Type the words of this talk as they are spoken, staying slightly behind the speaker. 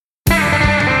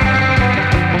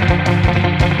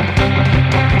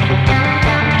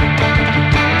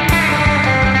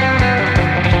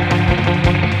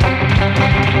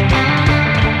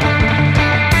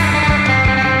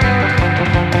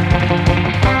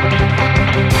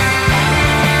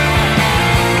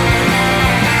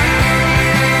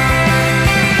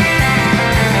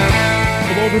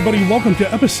everybody. Welcome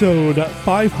to episode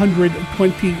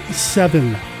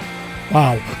 527,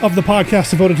 of the podcast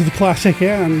devoted to the classic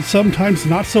and sometimes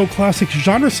not so classic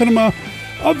genre cinema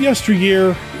of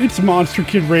yesteryear. It's Monster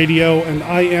Kid Radio, and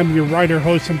I am your writer,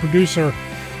 host, and producer,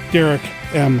 Derek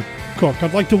M. Cook.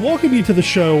 I'd like to welcome you to the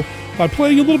show by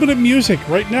playing a little bit of music.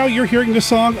 Right now, you're hearing the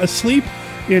song Asleep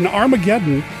in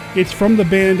Armageddon. It's from the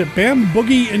band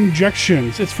Bamboogie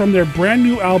Injections. It's from their brand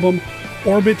new album,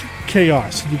 Orbit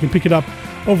Chaos. You can pick it up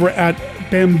over at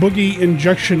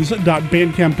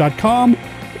bamboogieinjections.bandcamp.com,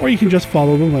 or you can just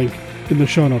follow the link in the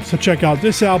show notes. So check out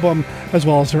this album as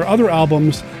well as their other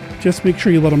albums. Just make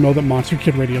sure you let them know that Monster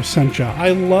Kid Radio sent you.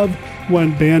 I love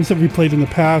when bands that we played in the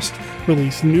past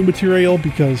release new material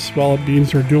because, well, it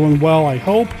means they're doing well, I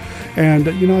hope. And,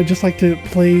 I just like to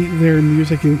play their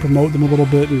music and promote them a little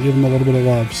bit and give them a little bit of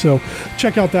love. So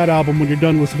check out that album when you're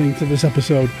done listening to this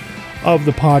episode of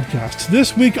the podcast.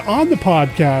 This week on the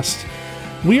podcast,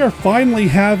 we are finally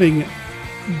having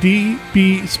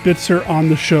DB Spitzer on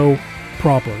the show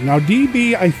proper. Now,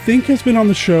 DB, I think, has been on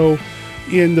the show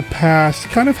in the past,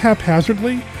 kind of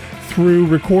haphazardly, through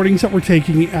recordings that we're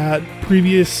taking at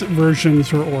previous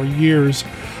versions or years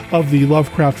of the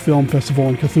Lovecraft Film Festival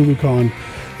and CthulhuCon.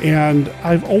 And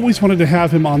I've always wanted to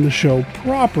have him on the show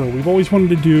proper. We've always wanted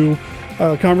to do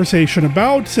a conversation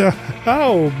about,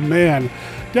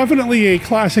 definitely a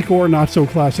classic or not so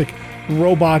classic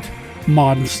robot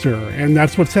monster. And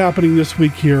that's what's happening this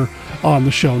week here on the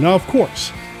show. Now, of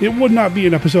course, it would not be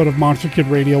an episode of Monster Kid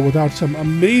Radio without some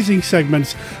amazing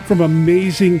segments from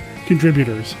amazing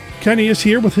contributors. Kenny is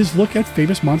here with his look at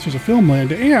famous monsters of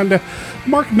filmland, and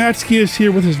Mark Matsky is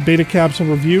here with his Beta Capsule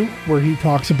review, where he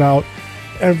talks about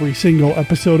every single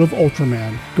episode of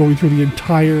Ultraman, going through the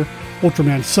entire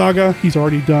Ultraman saga. He's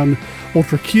already done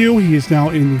Ultra Q. He is now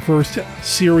in the first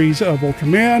series of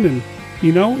Ultraman, and,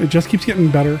 it just keeps getting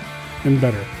better and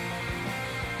better.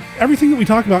 Everything that we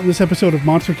talk about in this episode of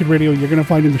Monster Kid Radio, you're going to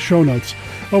find in the show notes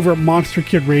over at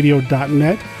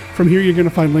monsterkidradio.net. From here, you're going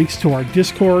to find links to our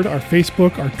Discord, our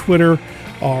Facebook, our Twitter,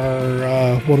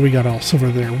 our, what do we got else over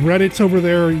there? Reddit's over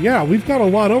there. Yeah, we've got a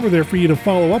lot over there for you to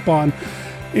follow up on,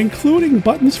 including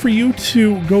buttons for you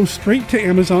to go straight to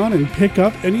Amazon and pick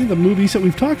up any of the movies that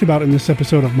we've talked about in this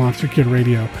episode of Monster Kid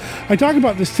Radio. I talk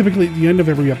about this typically at the end of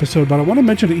every episode, but I want to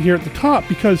mention it here at the top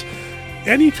because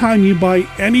anytime you buy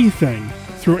anything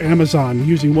through Amazon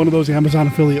using one of those Amazon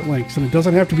affiliate links, and it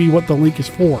doesn't have to be what the link is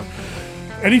for,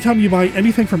 anytime you buy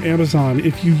anything from Amazon,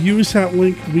 if you use that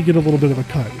link, we get a little bit of a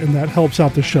cut, and that helps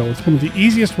out the show. It's one of the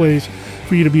easiest ways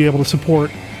for you to be able to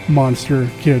support Monster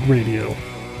Kid Radio.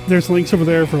 There's links over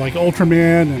there for like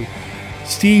Ultraman and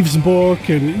Steve's book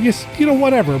and just,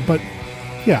 whatever. But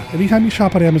yeah, anytime you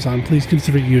shop on Amazon, please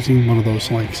consider using one of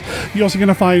those links. You're also going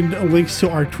to find links to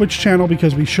our Twitch channel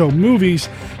because we show movies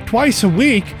twice a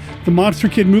week. The Monster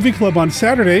Kid Movie Club on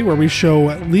Saturday, where we show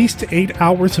at least 8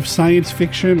 hours of science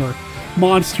fiction or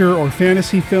monster or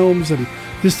fantasy films. And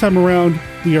this time around,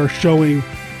 we are showing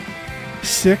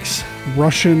 6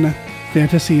 Russian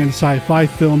fantasy and sci-fi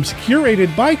films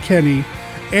curated by Kenny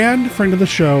and friend of the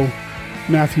show,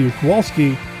 Matthew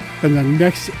Kowalski. And then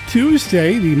next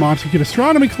Tuesday, the Monster Kid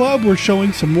Astronomy Club, we're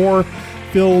showing some more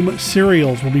film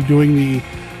serials. We'll be doing the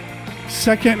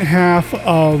second half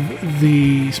of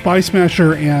the Spy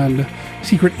Smasher and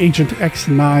Secret Agent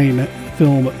X9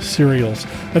 film serials.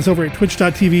 That's over at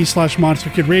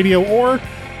twitch.tv/monsterkidradio or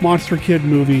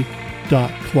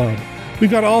monsterkidmovie.club. We've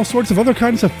got all sorts of other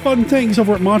kinds of fun things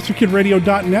over at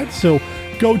monsterkidradio.net, so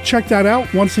go check that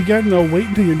out. Once again, though, wait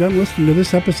until you're done listening to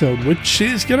this episode, which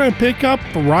is going to pick up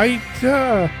right,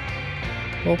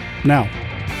 now.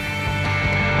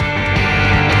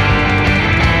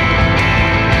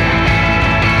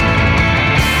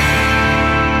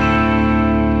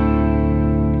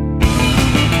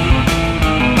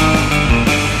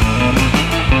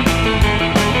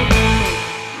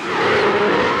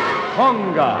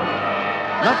 Konga.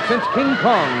 Not since King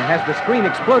Kong has the screen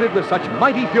exploded with such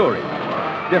mighty fury.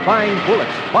 Defying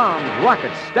bullets, bombs,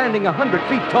 rockets, standing 100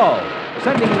 feet tall,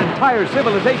 sending an entire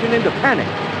civilization into panic.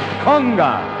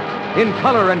 Konga, in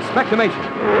color and spectramation.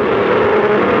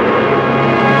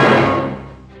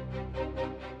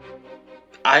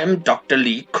 I am Dr.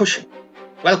 Lee Cushing.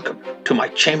 Welcome to my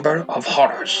Chamber of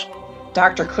Horrors.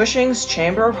 Dr. Cushing's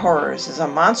Chamber of Horrors is a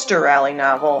monster rally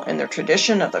novel in the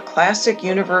tradition of the classic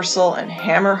Universal and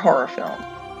Hammer horror film.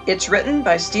 It's written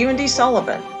by Stephen D.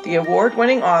 Sullivan, the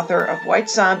award-winning author of White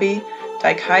Zombie,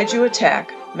 Daikaiju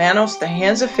Attack, Manos the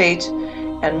Hands of Fate,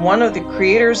 and one of the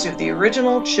creators of the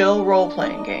original Chill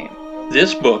role-playing game.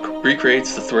 This book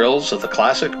recreates the thrills of the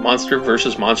classic monster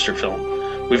versus monster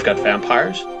film. We've got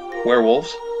vampires,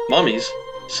 werewolves, mummies,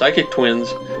 psychic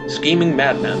twins, scheming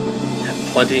madmen,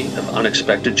 and plenty of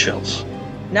unexpected chills.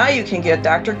 Now you can get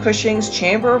Dr. Cushing's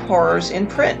Chamber of Horrors in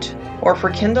print or for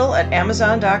Kindle at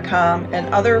Amazon.com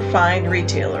and other fine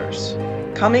retailers.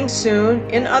 Coming soon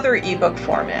in other ebook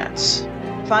formats.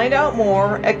 Find out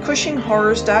more at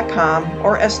CushingHorrors.com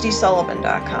or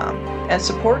SDSullivan.com and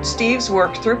support Steve's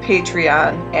work through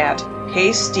Patreon at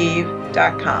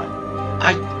HeySteve.com.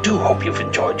 I do hope you've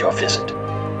enjoyed your visit.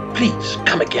 Please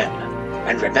come again,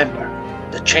 and remember,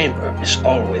 the chamber is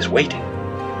always waiting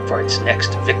for its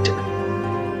next victim.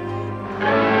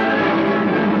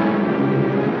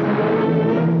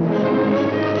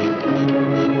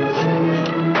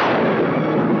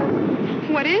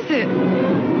 What is it?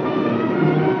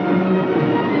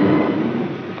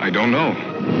 I don't know.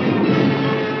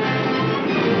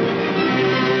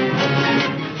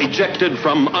 Ejected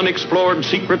from unexplored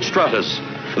secret stratus,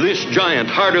 this giant,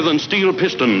 harder-than-steel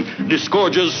piston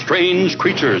disgorges strange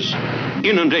creatures,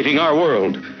 inundating our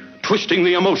world, twisting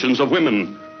the emotions of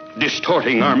women,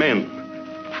 distorting our men.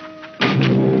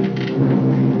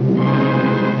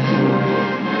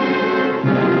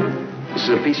 This is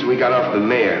a piece we got off the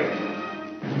mayor.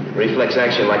 Reflex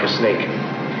action like a snake.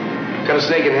 Cut a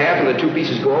snake in half and the two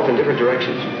pieces go off in different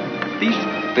directions. These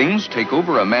things take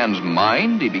over a man's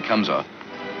mind. He becomes a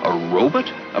robot?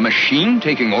 A machine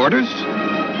taking orders?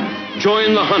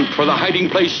 Join the hunt for the hiding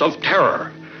place of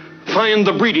terror. Find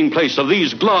the breeding place of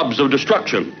these globs of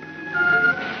destruction.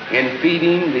 In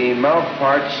feeding, the mouth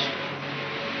parts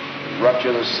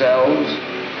rupture the cells,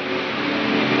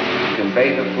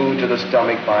 convey the food to the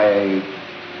stomach by a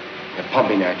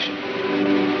pumping action.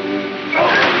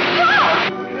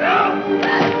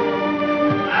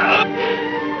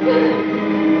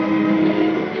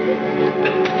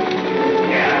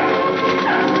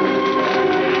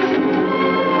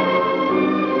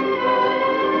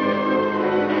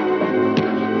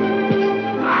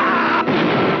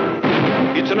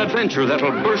 It's an adventure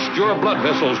that'll burst your blood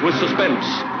vessels with suspense.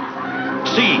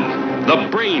 See The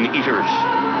Brain Eaters.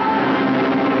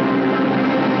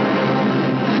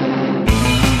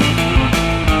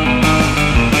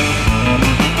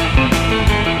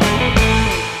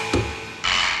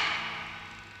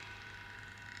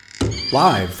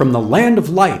 Live from the Land of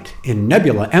Light in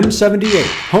Nebula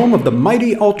M78, home of the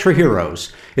mighty Ultra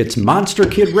Heroes, it's Monster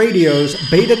Kid Radio's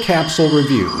Beta Capsule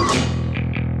Review.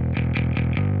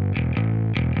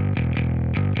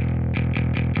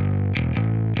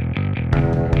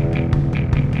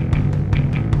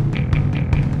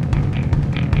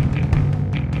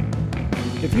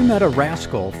 If you met a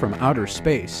rascal from outer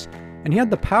space and he had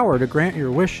the power to grant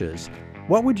your wishes,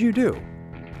 what would you do?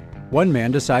 One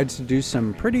man decides to do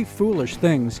some pretty foolish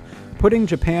things, putting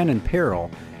Japan in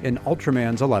peril in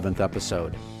Ultraman's 11th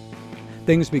episode.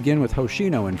 Things begin with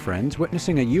Hoshino and friends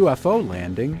witnessing a UFO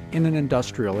landing in an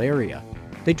industrial area.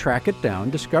 They track it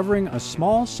down, discovering a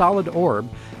small solid orb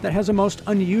that has a most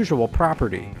unusual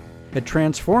property. It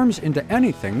transforms into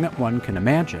anything that one can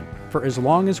imagine, for as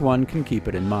long as one can keep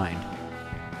it in mind.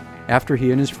 After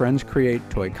he and his friends create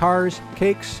toy cars,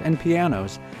 cakes, and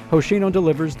pianos, Hoshino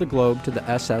delivers the globe to the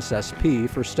SSSP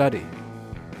for study.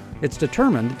 It's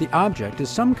determined that the object is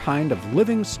some kind of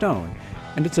living stone,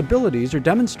 and its abilities are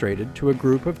demonstrated to a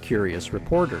group of curious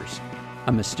reporters.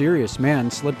 A mysterious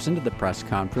man slips into the press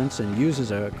conference and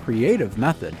uses a creative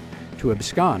method to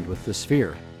abscond with the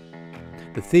sphere.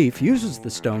 The thief uses the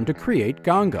stone to create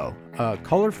Gongo, a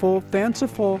colorful,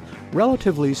 fanciful,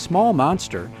 relatively small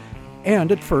monster,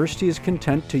 and at first he is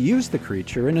content to use the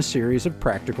creature in a series of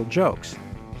practical jokes.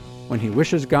 When he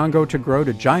wishes Gongo to grow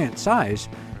to giant size,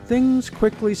 things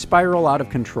quickly spiral out of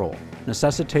control,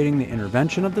 necessitating the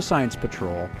intervention of the Science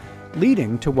Patrol,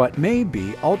 leading to what may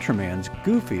be Ultraman's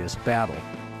goofiest battle.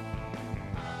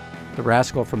 The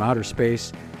Rascal from Outer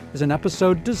Space is an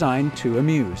episode designed to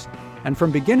amuse, and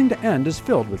from beginning to end is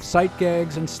filled with sight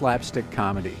gags and slapstick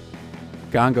comedy.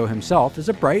 Gongo himself is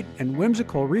a bright and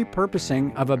whimsical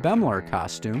repurposing of a Bemlar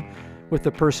costume with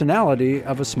the personality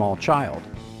of a small child.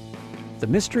 The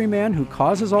mystery man who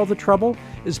causes all the trouble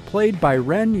is played by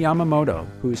Ren Yamamoto,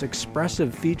 whose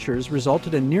expressive features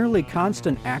resulted in nearly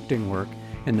constant acting work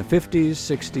in the 50s,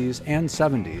 60s, and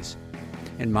 70s.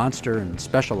 In monster and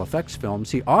special effects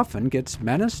films, he often gets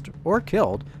menaced or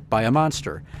killed by a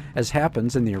monster, as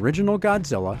happens in the original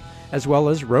Godzilla, as well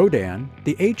as Rodan,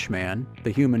 the H-Man,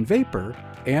 the Human Vapor,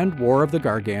 and War of the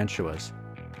Gargantuas.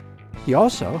 He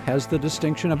also has the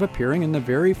distinction of appearing in the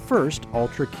very first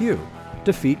Ultra Q,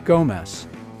 Defeat Gomez,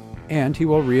 and he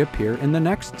will reappear in the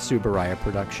next Tsuburaya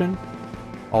production,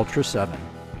 Ultra 7.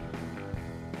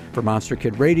 For Monster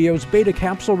Kid Radio's Beta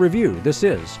Capsule Review, this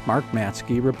is Mark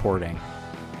Matsky reporting.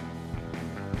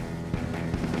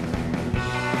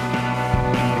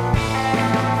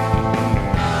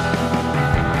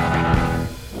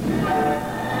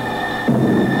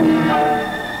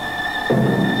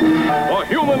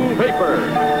 Vapor.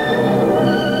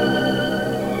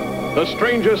 The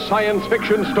strangest science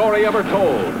fiction story ever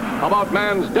told about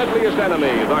man's deadliest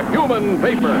enemy, the human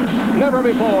vapor. Never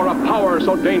before a power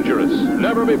so dangerous.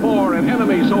 Never before an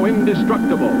enemy so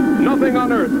indestructible. Nothing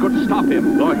on earth could stop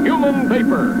him. The human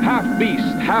vapor, half beast,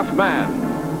 half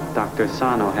man. Dr.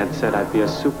 Sano had said I'd be a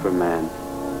Superman.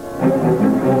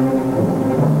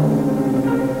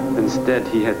 Instead,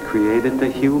 he had created the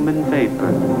human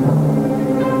vapor.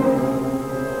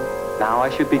 Now I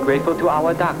should be grateful to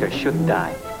our doctor, shouldn't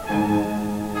I?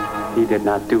 He did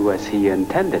not do as he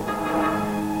intended.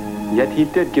 Yet he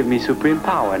did give me supreme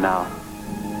power now.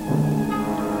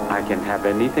 I can have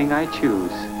anything I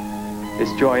choose.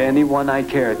 Destroy anyone I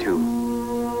care to.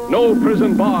 No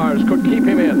prison bars could keep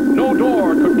him in. No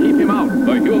door could keep him out.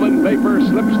 The human vapor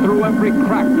slips through every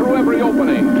crack, through every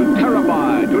opening, to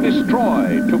terrify, to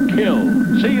destroy, to kill.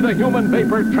 See the human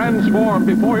vapor transform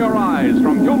before your eyes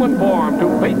from human form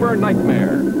to vapor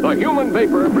nightmare. The human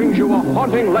vapor brings you a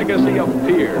haunting legacy of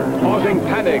fear, causing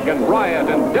panic and riot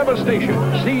and devastation.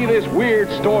 See this weird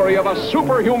story of a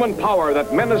superhuman power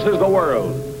that menaces the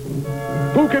world.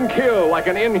 Who can kill like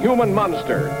an inhuman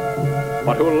monster,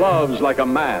 but who loves like a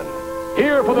man?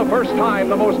 Here for the first time,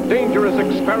 the most dangerous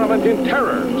experiment in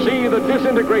terror. See the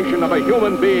disintegration of a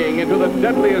human being into the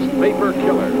deadliest vapor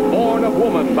killer. Born of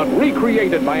woman, but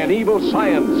recreated by an evil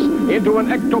science into an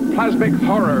ectoplasmic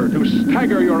horror to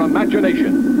stagger your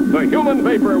imagination. The human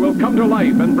vapor will come to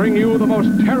life and bring you the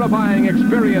most terrifying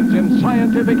experience in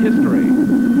scientific history.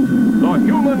 The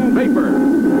human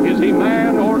vapor. Is he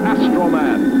man or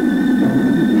Astroman?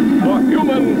 The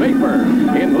human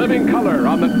vapor in living color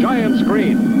on the giant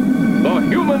screen. The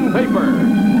human vapor.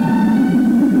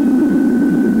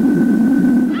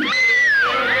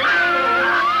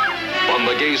 From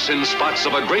the gay-sin spots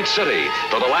of a great city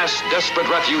to the last desperate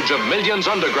refuge of millions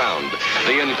underground,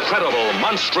 the incredible,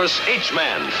 monstrous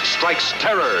H-Man strikes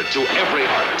terror to every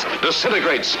heart,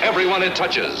 disintegrates everyone it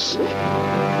touches.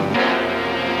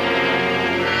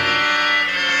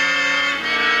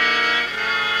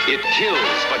 It kills,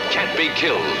 but can't be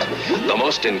killed. The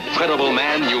most incredible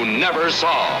man you never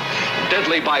saw.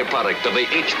 Deadly byproduct of the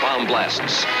H-bomb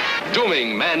blasts.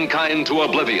 Dooming mankind to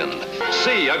oblivion.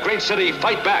 See a great city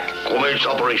fight back. Commence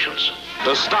operations.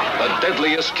 To stop the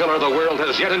deadliest killer the world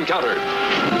has yet encountered.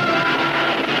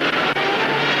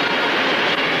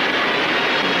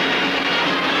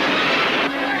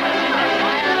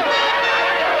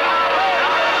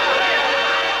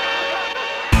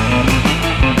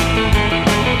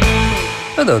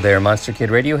 Hello there, Monster Kid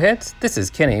Radio heads. This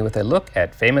is Kenny with a look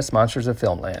at famous monsters of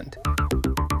Filmland.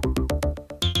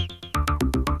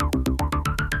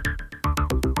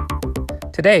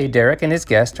 Today, Derek and his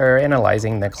guest are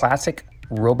analyzing the classic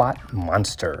Robot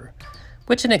Monster,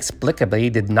 which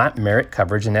inexplicably did not merit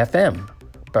coverage in FM,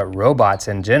 but robots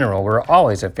in general were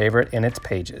always a favorite in its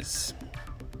pages.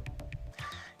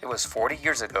 It was 40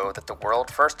 years ago that the world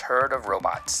first heard of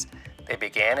robots. They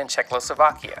began in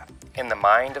Czechoslovakia, in the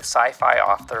mind of sci-fi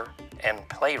author and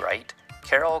playwright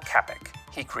Karel Čapek.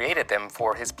 He created them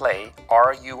for his play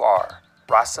R.U.R.,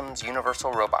 Rossum's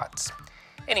Universal Robots.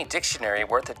 Any dictionary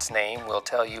worth its name will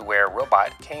tell you where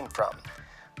robot came from.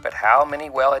 But how many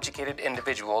well-educated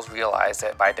individuals realize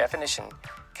that by definition,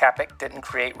 Čapek didn't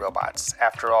create robots?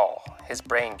 After all, his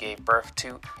brain gave birth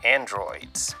to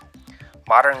androids,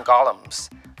 modern golems,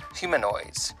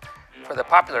 humanoids. For the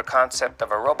popular concept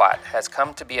of a robot has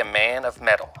come to be a man of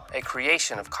metal, a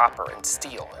creation of copper and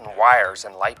steel and wires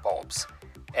and light bulbs,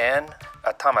 an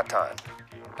automaton,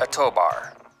 a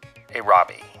Tobar, a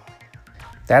Robbie.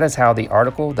 That is how the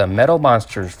article The Metal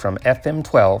Monsters from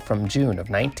FM12 from June of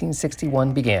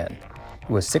 1961 began. It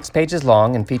was 6 pages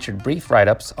long and featured brief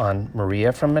write-ups on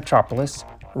Maria from Metropolis,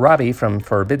 Robbie from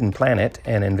Forbidden Planet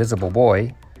and Invisible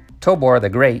Boy, Tobor the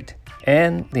Great,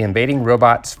 and the invading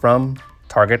robots from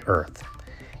Target Earth.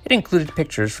 It included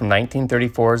pictures from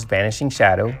 1934's Vanishing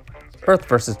Shadow, Earth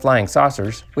vs. Flying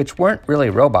Saucers, which weren't really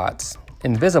robots,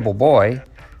 Invisible Boy,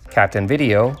 Captain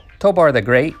Video, Tobar the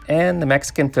Great, and the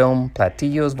Mexican film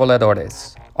Platillos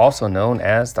Voladores, also known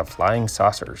as The Flying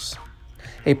Saucers.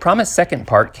 A promised second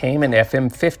part came in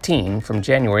FM 15 from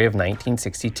January of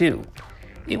 1962.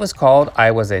 It was called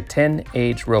I Was a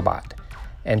 10-Age Robot,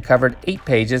 and covered 8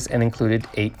 pages and included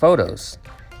 8 photos.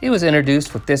 It was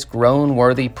introduced with this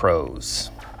groan-worthy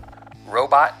prose.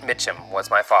 Robot Mitchum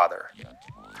was my father.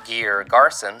 Gear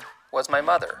Garson was my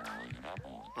mother.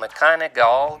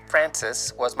 McConaughey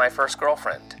Francis was my first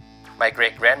girlfriend. My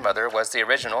great-grandmother was the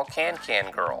original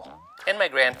Can-Can girl. And my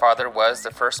grandfather was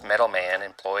the first metal man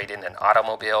employed in an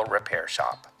automobile repair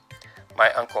shop.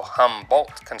 My uncle Hum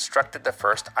Bolt constructed the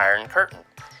first Iron Curtain.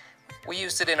 We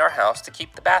used it in our house to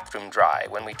keep the bathroom dry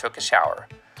when we took a shower.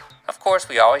 Of course,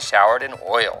 we always showered in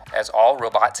oil, as all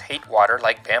robots hate water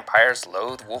like vampires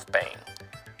loathe wolfbane.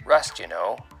 Rust, you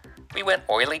know. We went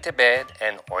oily to bed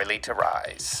and oily to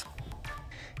rise.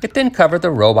 It then covered the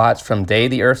robots from Day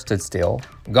the Earth Stood Still,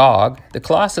 Gog, the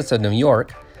Colossus of New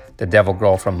York, the Devil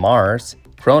Girl from Mars,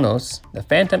 Kronos, the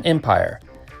Phantom Empire,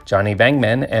 Johnny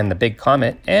Bangman and the Big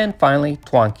Comet, and finally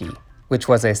Twonky, which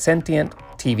was a sentient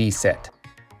TV set.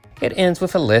 It ends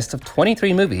with a list of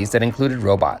 23 movies that included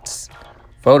robots.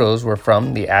 Photos were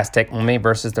from The Aztec Mummy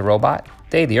vs. the Robot,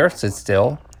 Day the Earth Stood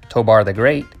Still, Tobar the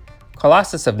Great,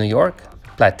 Colossus of New York,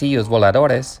 Platillos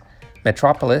Voladores,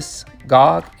 Metropolis,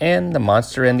 Gog, and The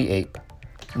Monster and the Ape.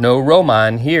 No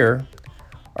Roman here.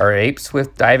 Are apes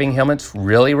with diving helmets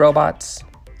really robots?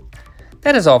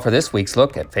 That is all for this week's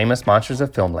look at famous monsters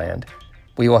of Filmland.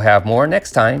 We will have more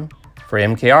next time. For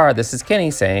MKR, this is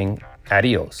Kenny saying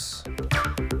adios.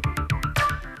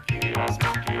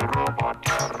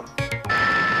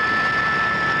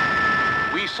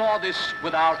 We saw this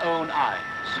with our own eyes,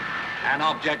 an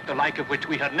object the like of which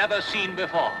we had never seen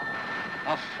before.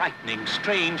 A frightening,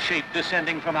 strange shape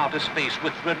descending from outer space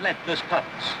with relentless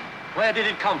purpose. Where did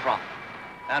it come from?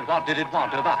 And what did it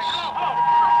want of us?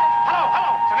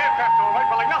 Hello. It's an aircraft, all right,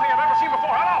 but like nothing I've ever seen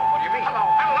before. Hello. What do you mean? Hello.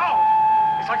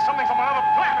 It's like something from another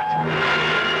planet.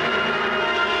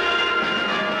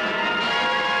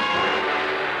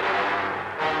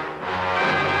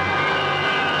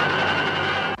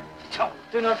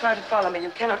 Do not try to follow me. You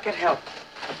cannot get help.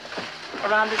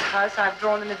 Around this house, I've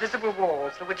drawn an invisible wall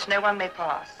through which no one may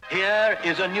pass. Here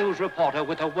is a news reporter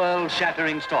with a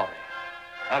world-shattering story.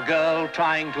 A girl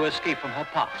trying to escape from her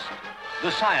past. The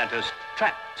scientist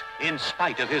trapped in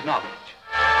spite of his knowledge.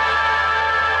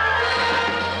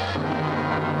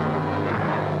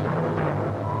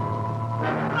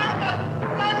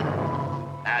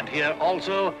 And here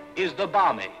also is the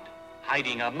barmaid,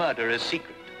 hiding a murderer's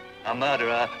secret. A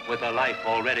murderer with a life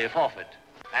already forfeit.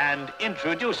 And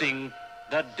introducing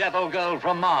the Devil Girl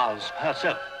from Mars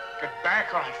herself. Get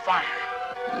back or I'll fire.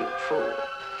 You fool.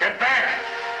 Get back!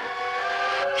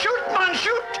 Shoot, man,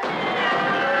 shoot!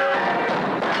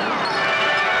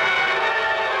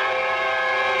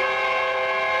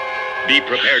 Be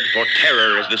prepared for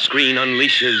terror as the screen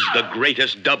unleashes the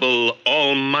greatest double,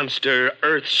 all-monster,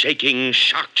 earth-shaking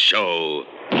shock show.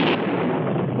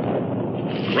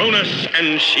 Cronus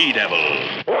and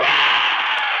She-Devil.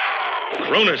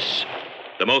 Cronus,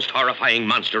 the most horrifying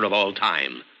monster of all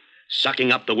time,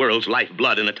 sucking up the world's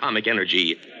lifeblood and atomic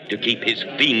energy to keep his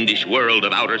fiendish world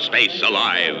of outer space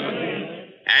alive.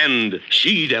 And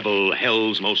She-Devil,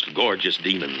 hell's most gorgeous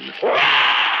demon.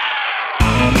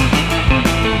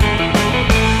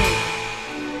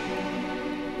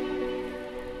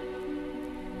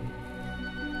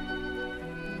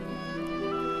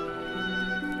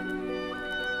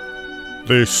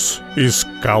 This is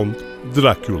Count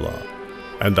Dracula,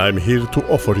 and I'm here to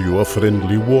offer you a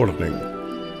friendly warning.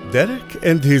 Derek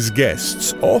and his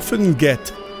guests often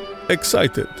get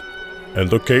excited,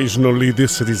 and occasionally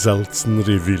this results in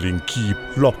revealing key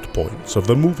plot points of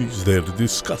the movies they're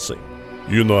discussing.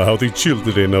 You know how the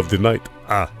children of the night,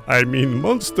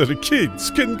 monster kids,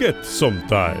 can get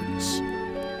sometimes.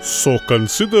 So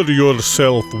consider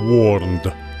yourself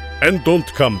warned. And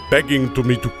don't come begging to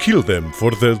me to kill them for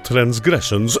their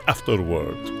transgressions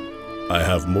afterward. I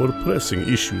have more pressing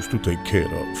issues to take care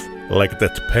of, like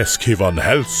that pesky Van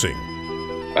Helsing.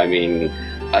 I mean,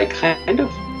 I kind of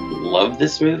love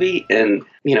this movie, and,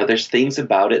 there's things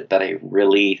about it that I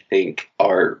really think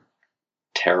are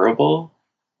terrible,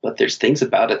 but there's things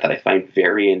about it that I find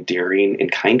very endearing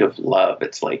and kind of love.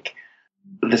 It's like,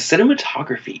 the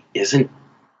cinematography isn't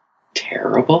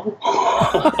terrible.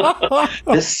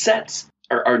 The sets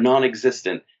are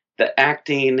non-existent. The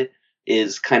acting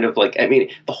is kind of like, the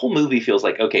whole movie feels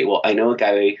like, okay, well, I know a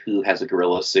guy who has a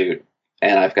gorilla suit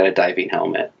and I've got a diving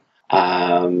helmet.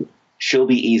 She'll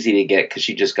be easy to get because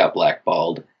she just got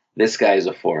blackballed. This guy's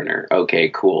a foreigner. Okay,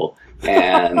 cool.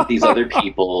 And these other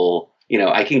people,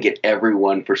 I can get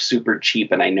everyone for super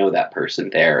cheap and I know that person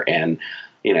there. And,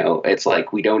 it's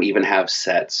like, we don't even have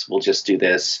sets. We'll just do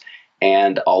this.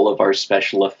 And all of our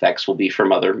special effects will be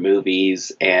from other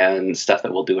movies and stuff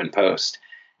that we'll do in post.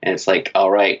 And it's like,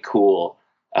 all right, cool.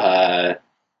 Oh,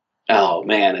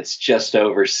 man, it's just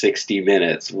over 60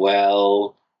 minutes.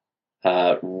 Well,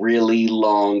 really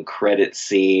long credit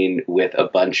scene with a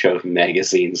bunch of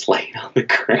magazines laying on the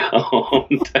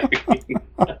ground.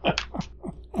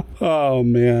 Oh,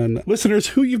 man. Listeners,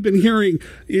 who you've been hearing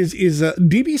is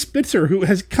DB Spitzer, who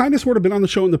has kind of sort of been on the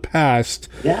show in the past.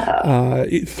 Yeah.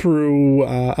 Through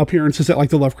appearances at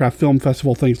like the Lovecraft Film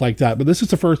Festival, things like that. But this is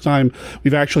the first time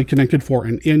we've actually connected for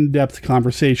an in-depth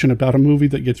conversation about a movie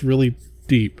that gets really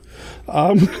deep.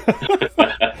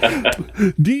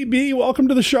 DB, welcome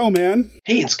to the show, man.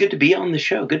 Hey, it's good to be on the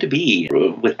show. Good to be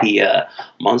with the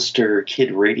Monster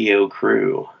Kid Radio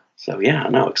crew. So yeah,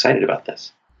 no, excited about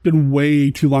this. Been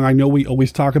way too long. I know we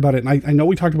always talk about it, and I know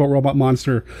we talked about Robot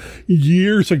Monster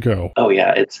years ago. Oh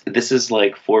yeah, this is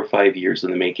like 4 or 5 years in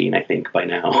the making, I think, by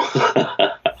now.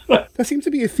 That seems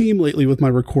to be a theme lately with my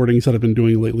recordings that I've been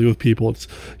doing lately with people. It's,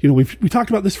 we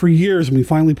talked about this for years, and we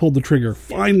finally pulled the trigger.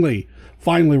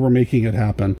 Finally, we're making it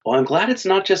happen. Well, I'm glad it's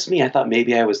not just me. I thought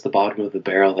maybe I was the bottom of the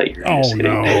barrel that you're just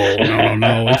hitting.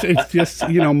 No. It's just,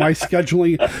 my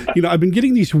scheduling. I've been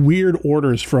getting these weird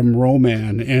orders from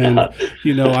Roman, and,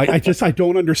 I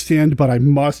don't understand, but I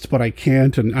must, but I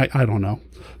can't, and I don't know.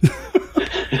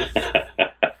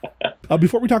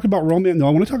 Before we talk about Roman, though, I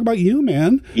want to talk about you,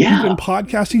 man. Yeah. You've been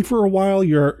podcasting for a while.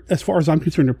 You're, as far as I'm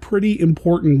concerned, a pretty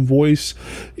important voice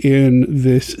in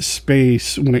this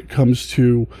space when it comes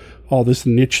to all this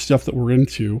niche stuff that we're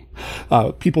into.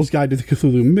 People's Guide to the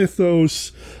Cthulhu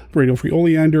Mythos, Radio Free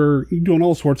Oleander, you're doing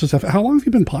all sorts of stuff. How long have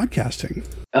you been podcasting?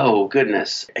 Oh,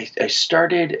 goodness.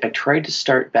 I tried to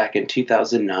start back in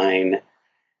 2009,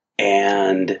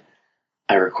 and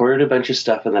I recorded a bunch of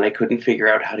stuff, and then I couldn't figure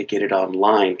out how to get it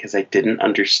online because I didn't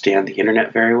understand the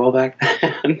internet very well back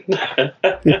then.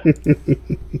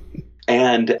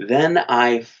 And then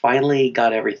I finally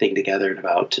got everything together in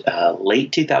about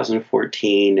late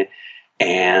 2014,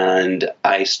 and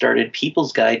I started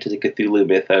People's Guide to the Cthulhu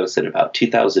Mythos in about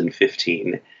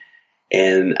 2015.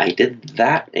 And I did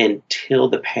that until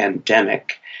the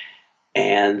pandemic.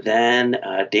 And then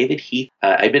David Heath,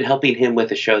 I've been helping him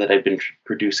with a show that I've been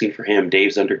producing for him,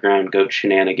 Dave's Underground Goat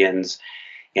Shenanigans.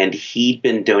 And he'd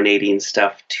been donating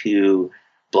stuff to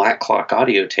Black Clock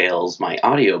Audio Tales, my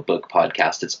audiobook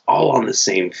podcast. It's all on the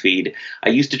same feed. I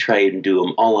used to try and do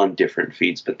them all on different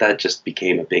feeds, but that just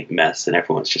became a big mess. And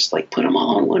everyone's just like, put them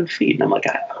all on one feed. And I'm like,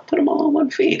 I'll put them all on one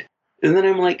feed. And then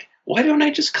I'm like, why don't I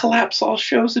just collapse all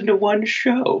shows into one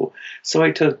show? So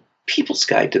I took People's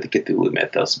Guide to the Cthulhu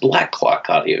Mythos, Black Clock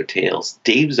Audio Tales,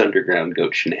 Dave's Underground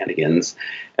Goat Shenanigans,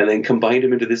 and then combined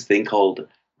them into this thing called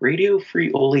Radio Free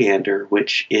Oleander,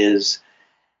 which is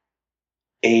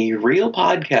a real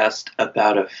podcast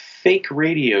about a fake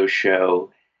radio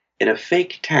show in a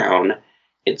fake town.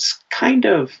 It's kind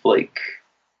of like,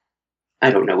 I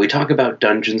don't know, we talk about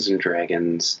Dungeons and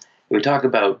Dragons, we talk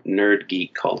about nerd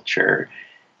geek culture,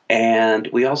 and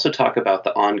we also talk about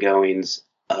the ongoings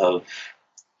of,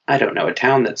 I don't know, a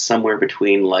town that's somewhere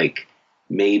between like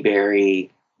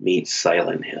Mayberry meets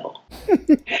Silent Hill.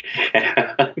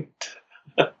 And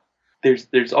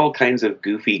there's all kinds of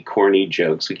goofy, corny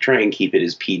jokes. We try and keep it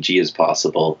as PG as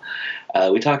possible.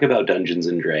 We talk about Dungeons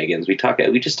and Dragons. We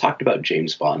just talked about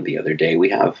James Bond the other day. We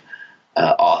have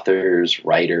authors,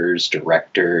 writers,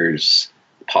 directors,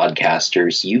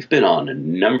 podcasters. You've been on a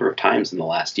number of times in the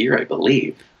last year, I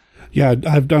believe. Yeah,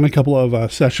 I've done a couple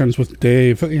of sessions with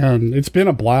Dave, and it's been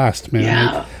a blast, man.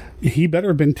 Yeah. He better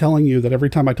have been telling you that every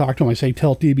time I talk to him, I say,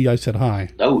 tell DB I said hi.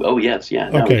 Oh yes, yeah.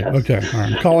 No, okay. yes. All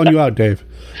right. I'm calling you out, Dave.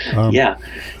 Yeah,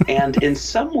 and in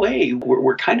some way,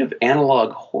 we're kind of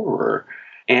analog horror,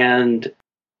 and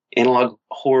analog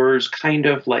horror's kind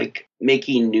of like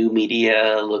making new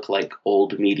media look like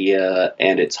old media,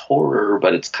 and it's horror,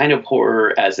 but it's kind of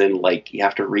horror as in like you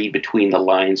have to read between the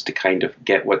lines to kind of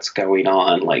get what's going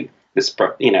on. Like this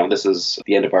is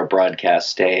the end of our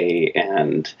broadcast day,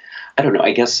 and I don't know,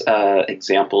 I guess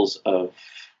examples of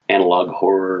analog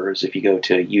horrors, if you go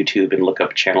to YouTube and look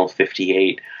up Channel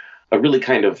 58, a really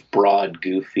kind of broad,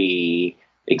 goofy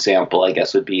example, I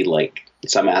guess, would be like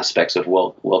some aspects of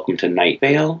Welcome to Night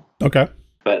Vale. Okay.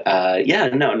 But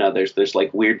there's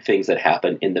like weird things that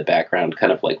happen in the background,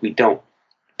 kind of like we don't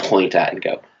point at and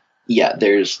go, yeah,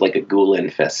 there's like a ghoul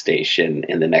infestation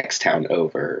in the next town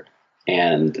over,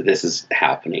 and this is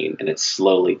happening, and it's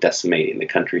slowly decimating the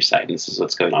countryside, and this is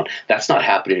what's going on. That's not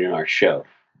happening in our show,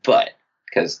 but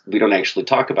because we don't actually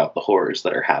talk about the horrors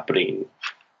that are happening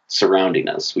surrounding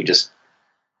us. We just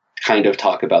kind of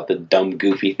talk about the dumb,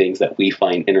 goofy things that we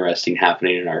find interesting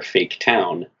happening in our fake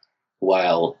town,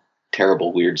 while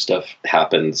terrible, weird stuff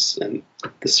happens in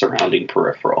the surrounding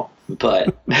peripheral.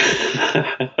 But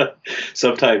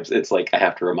sometimes it's like I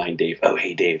have to remind Dave, oh,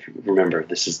 hey, Dave, remember,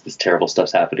 this terrible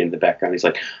stuff's happening in the background. He's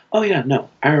like, oh, yeah, no,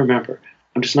 I remember.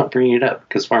 I'm just not bringing it up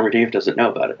because Farmer Dave doesn't know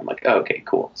about it. I'm like, oh, okay,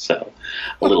 cool. So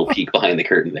a little peek behind the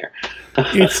curtain there.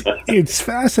 It's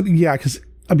fascinating. Yeah, because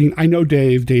I mean, I know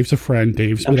Dave. Dave's a friend.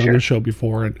 Dave's been on the show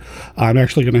before, and I'm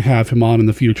actually going to have him on in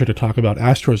the future to talk about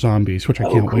Astro Zombies, which I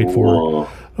can't wait for.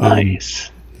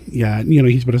 Nice. Yeah, you know,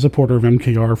 he's been a supporter of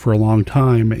MKR for a long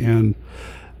time, and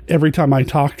every time I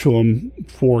talk to him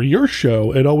for your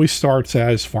show, it always starts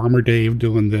as Farmer Dave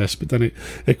doing this, but then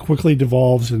it quickly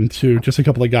devolves into just a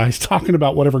couple of guys talking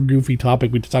about whatever goofy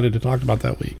topic we decided to talk about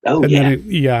that week. Oh, and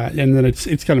yeah. Then and then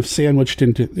it's kind of sandwiched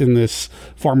in this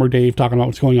Farmer Dave talking about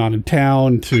what's going on in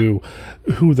town, to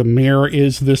who the mayor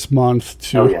is this month,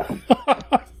 to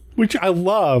which I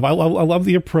love. I love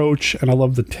the approach, and I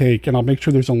love the take, and I'll make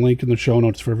sure there's a link in the show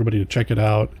notes for everybody to check it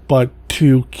out. But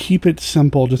to keep it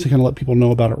simple, just to kind of let people know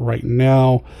about it right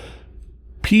now,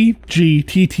 pgttcm.com.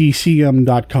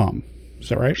 Is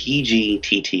that right?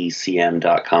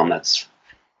 pgttcm.com. That's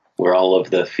where all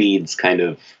of the feeds kind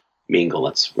of mingle.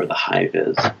 That's where the hive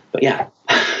is. But yeah.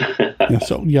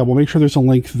 We'll make sure there's a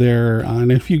link there.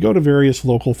 And if you go to various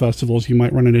local festivals, you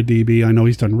might run into DB. I know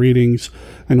he's done readings.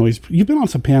 I know you've been on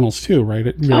some panels too, right?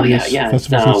 At various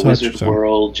festivals and Wizards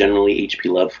World, generally H.P.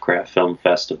 Lovecraft Film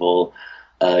Festival,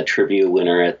 trivia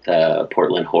winner at the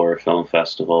Portland Horror Film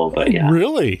Festival. But yeah.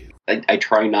 Really? I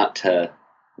try not to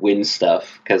win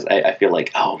stuff because I feel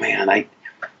like, oh man, I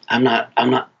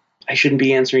shouldn't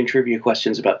be answering trivia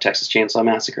questions about Texas Chainsaw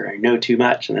Massacre. I know too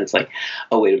much. And then it's like,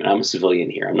 oh, wait a minute, I'm a civilian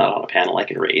here. I'm not on a panel I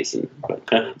can raise. And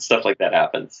stuff like that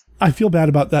happens. I feel bad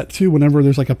about that too. Whenever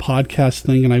there's like a podcast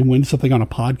thing and I win something on a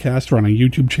podcast or on a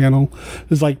YouTube channel,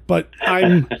 it's like, but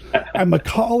I'm a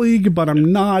colleague, but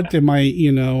I'm not. Am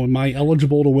I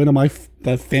eligible to win? Am I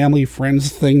the family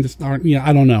friends thing? That's not,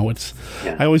 I don't know.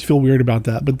 I always feel weird about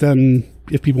that. But then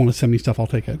if people want to send me stuff, I'll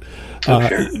take it.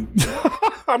 Sure.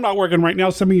 I'm not working right now.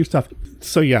 Send me your stuff.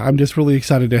 So yeah, I'm just really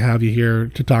excited to have you here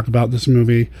to talk about this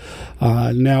movie.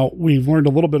 Now, we've learned a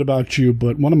little bit about you,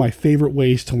 but one of my favorite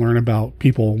ways to learn about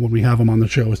people when we have them on the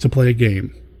show is to play a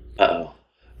game. Uh-oh.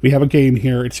 We have a game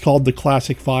here. It's called The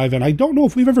Classic Five, and I don't know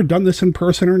if we've ever done this in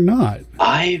person or not.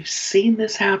 I've seen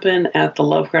this happen at the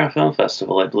Lovecraft Film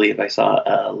Festival. I believe I saw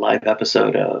a live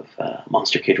episode of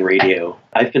Monster Kid Radio.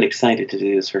 I've been excited to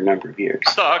do this for a number of years.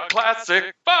 The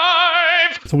Classic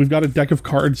Five! So we've got a deck of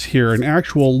cards here, an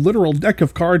actual literal deck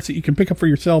of cards that you can pick up for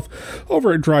yourself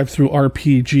over at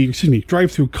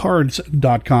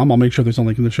drivethucards.com. I'll make sure there's a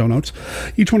link in the show notes.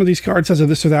 Each one of these cards has a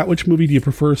this or that, which movie do you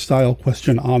prefer style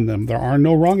question on them. There are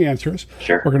no wrong answers.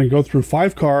 Sure. We're going to go through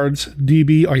 5 cards.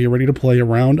 DB, are you ready to play a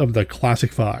round of the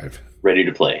Classic Five? Ready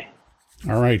to play.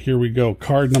 All right, here we go.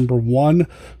 Card number 1.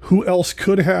 Who else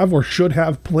could have or should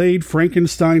have played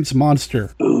Frankenstein's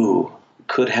monster? Ooh,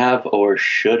 could have or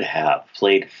should have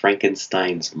played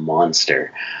Frankenstein's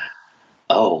monster.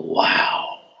 Oh,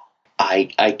 wow.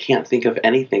 I can't think of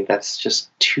anything. That's just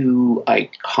too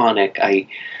iconic.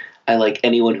 I like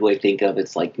anyone who I think of,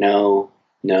 it's like, no.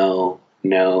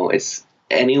 It's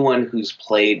anyone who's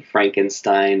played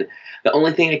Frankenstein. The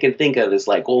only thing I can think of is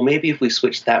like, well, maybe if we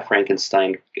switched that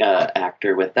Frankenstein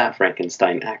actor with that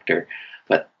Frankenstein actor,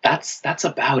 but that's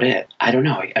about it. I don't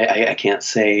know. I can't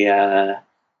say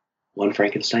one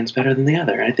Frankenstein's better than the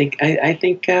other. I think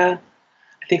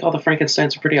all the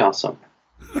Frankensteins are pretty awesome.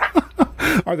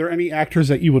 Are there any actors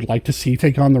that you would like to see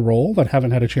take on the role that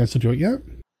haven't had a chance to do it yet?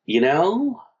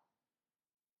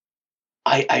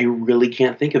 I really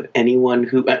can't think of anyone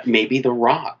who, maybe The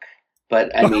Rock.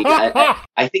 But I mean,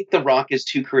 I think The Rock is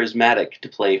too charismatic to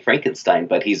play Frankenstein,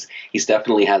 but he's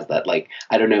definitely has that, like,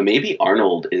 I don't know, maybe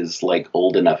Arnold is like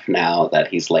old enough now that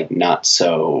he's like not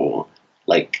so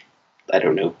like, I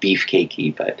don't know,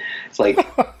 beefcakey, but it's like,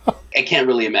 I can't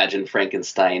really imagine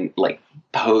Frankenstein like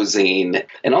posing.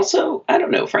 And also, I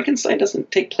don't know, Frankenstein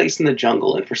doesn't take place in the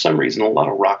jungle. And for some reason, a lot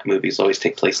of Rock movies always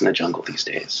take place in the jungle these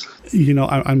days.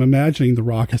 I'm imagining The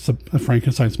Rock as a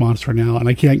Frankenstein's monster now, and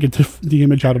I can't get the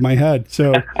image out of my head.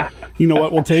 So, you know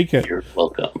what? We'll take it. You're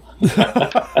welcome.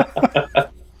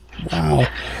 Wow.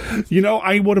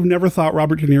 I would have never thought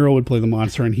Robert De Niro would play the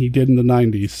monster, and he did in the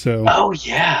 90s. So. Oh,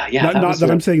 yeah. Not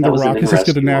that I'm saying The Rock is as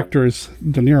good an actor as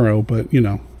De Niro, but,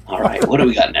 All right, what do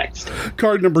we got next?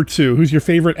 Card number 2. Who's your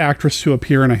favorite actress to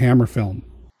appear in a Hammer film?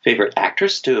 Favorite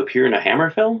actress to appear in a Hammer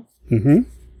film? Mm-hmm.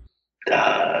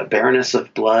 Baroness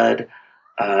of Blood.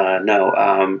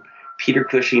 No. Peter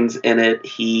Cushing's in it.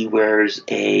 He wears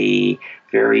a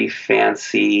very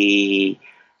fancy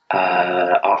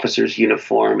officer's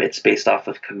uniform. It's based off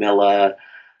of Camilla.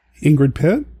 Ingrid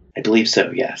Pitt? I believe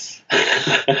so, yes.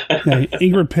 Yeah,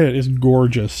 Ingrid Pitt is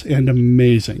gorgeous and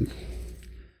amazing.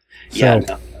 Yeah.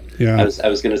 I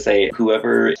was going to say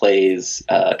whoever plays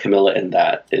Camilla in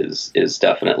that is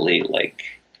definitely like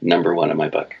number 1 in my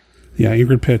book. Yeah,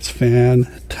 Ingrid Pitt's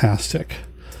fantastic.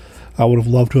 I would have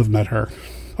loved to have met her.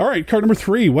 All right, card number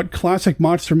 3. What classic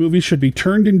monster movie should be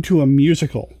turned into a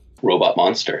musical? Robot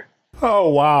Monster. Oh,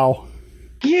 wow.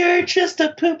 You're just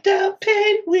a pooped out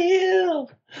pinwheel.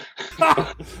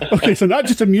 Okay, so not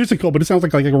just a musical, but it sounds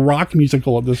like a rock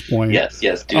musical at this point. Yes.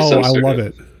 Do I some love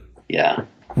it. Yeah.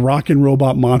 Rock and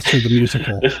Robot Monster, the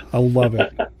musical. I love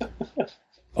it.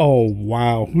 Oh,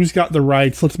 wow. Who's got the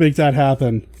rights? Let's make that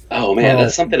happen. Oh, man,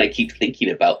 that's something I keep thinking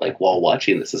about, like, while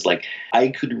watching this. Is like, I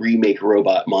could remake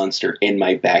Robot Monster in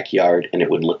my backyard, and it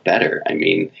would look better. I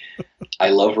mean,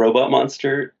 I love Robot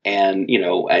Monster, and,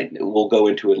 we'll go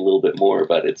into it a little bit more,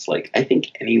 but it's like, I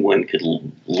think anyone could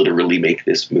literally make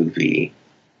this movie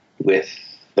with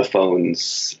the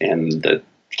phones and the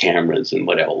cameras and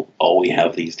what all we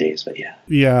have these days. But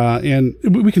yeah, and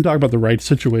we can talk about the rights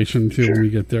situation too when we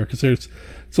get there, because it's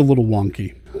a little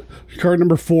wonky. Card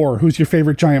number 4. Who's your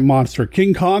favorite giant monster,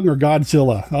 King Kong or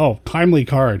Godzilla? Oh, timely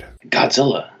card.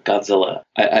 Godzilla.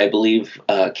 I believe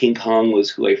King Kong was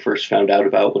who I first found out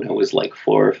about when I was like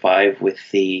 4 or 5 with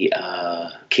the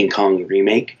King Kong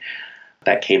remake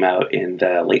that came out in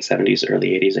the late 70s, early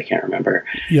 80s. I can't remember.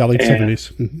 Yeah, late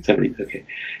 70s. 70s, okay.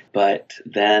 But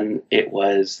then there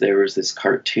was this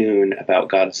cartoon about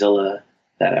Godzilla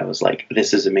that I was like,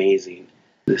 this is amazing.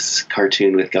 This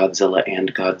cartoon with Godzilla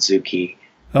and Godzuki.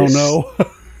 Oh no.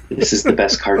 This is the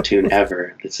best cartoon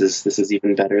ever. This is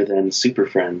even better than Super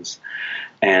Friends.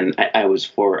 And I was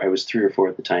 3 or 4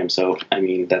 at the time, so I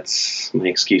mean that's my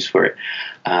excuse for it.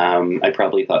 I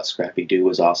probably thought Scrappy Doo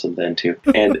was awesome then too,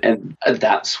 and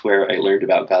that's where I learned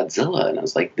about Godzilla, and I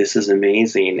was like, this is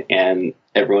amazing. And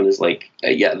everyone is like,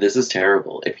 yeah, this is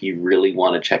terrible. If you really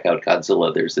want to check out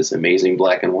Godzilla, there's this amazing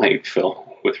black and white film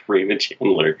with Raymond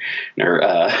Chandler, who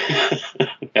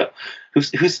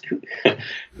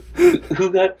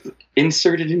got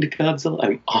inserted into Godzilla.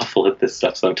 I'm awful at this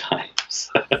stuff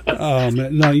sometimes.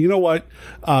 No, you know what?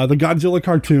 The Godzilla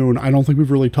cartoon, I don't think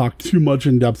we've really talked too much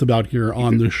in depth about here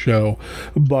on this show,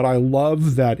 but I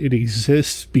love that it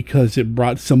exists because it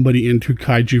brought somebody into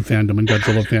kaiju fandom and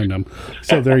Godzilla fandom.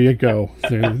 So there you go.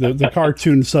 The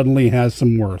cartoon suddenly has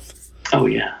some worth. Oh,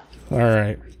 yeah. All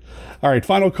right,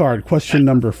 final card. Question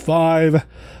number 5.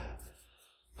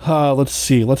 Let's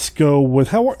see. Let's go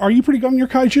with are you pretty good on your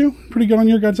kaiju? Pretty good on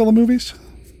your Godzilla movies?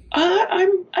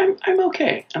 I'm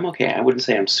okay. I'm okay. I wouldn't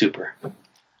say I'm super.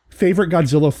 Favorite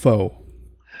Godzilla foe?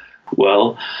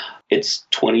 Well, it's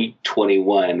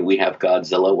 2021. We have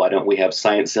Godzilla. Why don't we have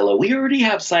Sciencezilla? We already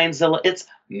have Sciencezilla. It's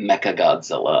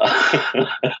Mechagodzilla.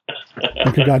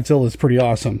 Mechagodzilla is pretty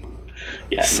awesome.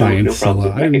 Yeah,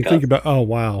 Sciencezilla. I didn't think about. Oh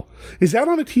wow, is that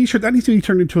on a T-shirt? That needs to be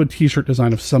turned into a T-shirt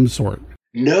design of some sort.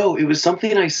 No, it was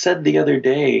something I said the other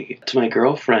day to my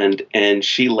girlfriend, and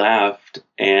she laughed,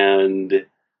 and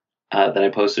then I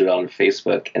posted it on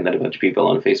Facebook, and then a bunch of people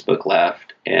on Facebook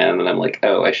laughed, and then I'm like,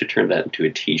 oh, I should turn that into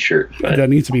a T-shirt. But that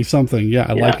needs to be something. Yeah,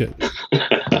 I like it.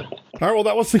 All right, well,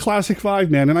 that was the Classic 5,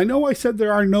 man, and I know I said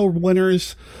there are no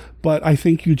winners, but I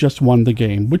think you just won the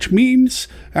game, which means,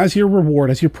 as your reward,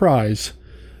 as your prize,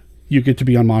 you get to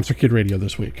be on Monster Kid Radio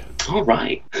this week. All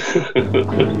right.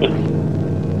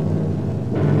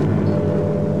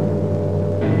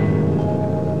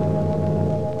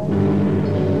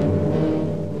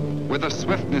 With the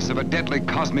swiftness of a deadly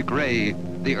cosmic ray,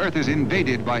 the Earth is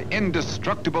invaded by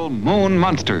indestructible moon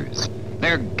monsters.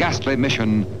 Their ghastly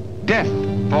mission, death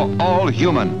for all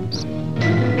humans.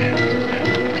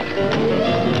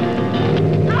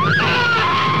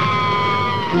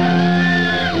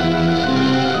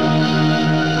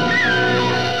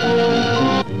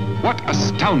 What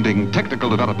astounding technical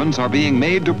developments are being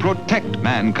made to protect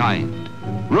mankind?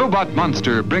 Robot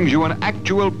Monster brings you an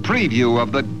actual preview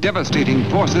of the devastating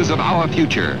forces of our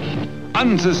future.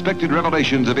 Unsuspected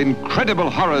revelations of incredible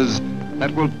horrors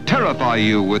that will terrify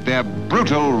you with their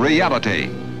brutal reality.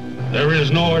 There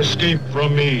is no escape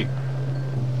from me.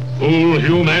 Fool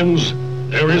humans,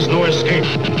 there is no escape.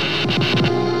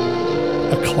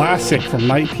 A classic from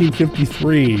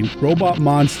 1953, Robot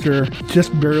Monster,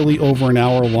 just barely over an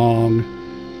hour long.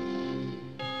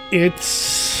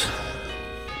 It's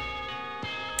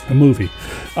a movie.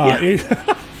 It's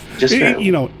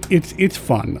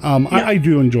fun. I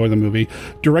do enjoy the movie.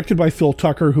 Directed by Phil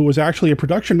Tucker, who was actually a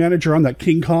production manager on that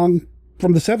King Kong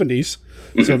from the 70s.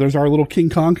 Mm-hmm. So there's our little King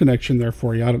Kong connection there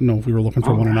for you. I don't know if we were looking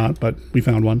for one or not, but we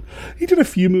found one. He did a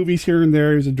few movies here and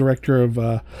there. He was a director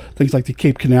of things like the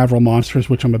Cape Canaveral Monsters,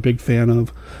 which I'm a big fan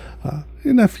of,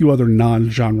 and a few other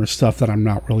non-genre stuff that I'm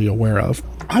not really aware of.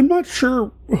 I'm not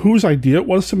sure whose idea it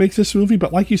was to make this movie,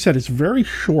 but like you said, it's very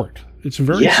short. It's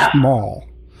very small.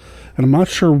 And I'm not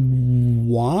sure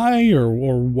why or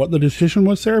what the decision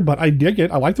was there, but I dig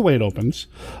it. I like the way it opens.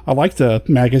 I like the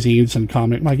magazines and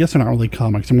comic. I guess they're not really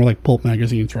comics. They're more like pulp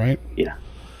magazines, right? Yeah.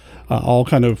 All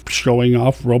kind of showing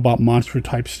off robot monster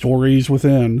type stories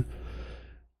within,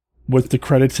 with the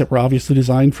credits that were obviously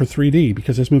designed for 3D,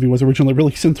 because this movie was originally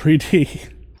released in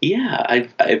 3D. Yeah,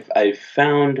 I've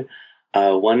found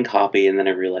one copy, and then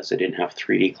I realized I didn't have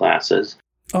 3D glasses.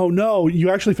 Oh no, you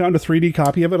actually found a 3D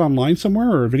copy of it online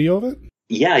somewhere, or a video of it?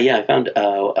 Yeah, I found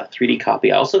a 3D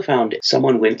copy. I also found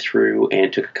someone went through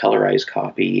and took a colorized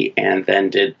copy and then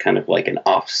did kind of like an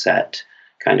offset,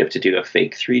 kind of to do a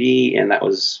fake 3D, and that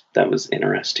was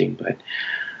interesting. But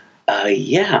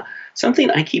yeah, something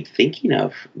I keep thinking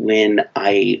of when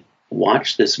I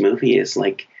watch this movie is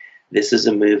like, this is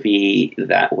a movie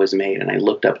that was made, and I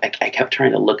looked up, I kept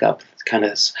trying to look up kind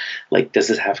of like, does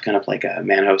this have kind of like a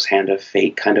Manos Hand of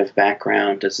Fate kind of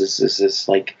background? Is this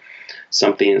like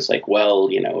something that's like, well,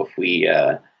 you know, if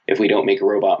we don't make a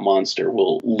robot monster,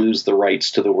 we'll lose the rights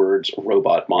to the words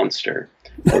robot monster,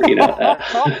 or, you know,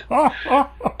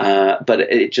 but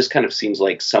it just kind of seems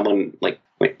like someone like,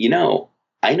 you know,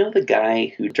 I know the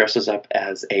guy who dresses up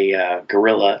as a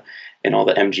gorilla and all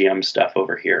the MGM stuff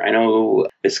over here. I know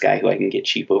this guy who I can get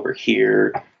cheap over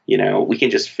here. You know, we can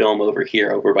just film over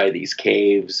here, over by these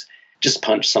caves, just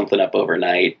punch something up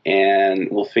overnight, and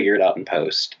we'll figure it out in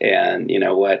post. And you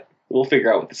know what? We'll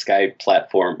figure out what the sky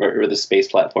platform or the space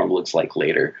platform looks like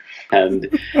later.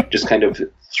 And just kind of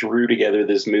threw together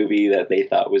this movie that they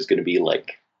thought was going to be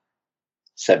like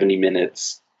 70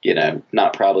 minutes, you know,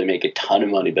 not probably make a ton of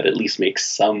money, but at least make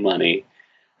some money.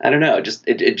 I don't know.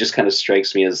 It just kind of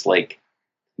strikes me as like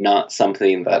not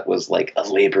something that was like a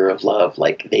labor of love.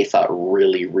 Like they thought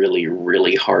really, really,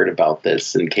 really hard about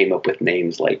this and came up with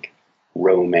names like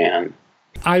Ro-Man.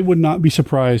 I would not be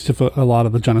surprised if a lot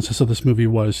of the genesis of this movie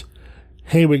was,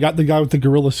 hey, we got the guy with the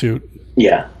gorilla suit.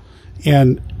 Yeah.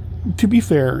 And to be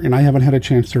fair, and I haven't had a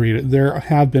chance to read it, there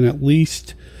have been at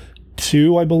least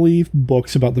 2, I believe,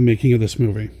 books about the making of this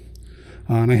movie.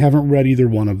 And I haven't read either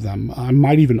one of them. I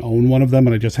might even own one of them,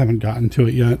 and I just haven't gotten to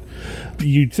it yet.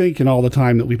 You'd think in all the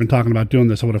time that we've been talking about doing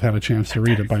this, I would have had a chance to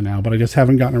read it by now, but I just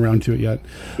haven't gotten around to it yet.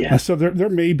 Yeah. So there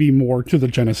may be more to the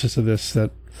genesis of this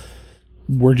that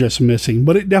we're just missing,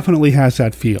 but it definitely has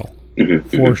that feel,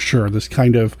 for sure. This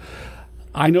kind of,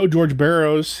 I know George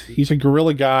Barrows, he's a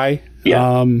gorilla guy.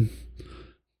 Yeah.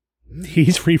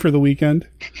 He's free for the weekend.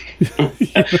 You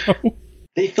know?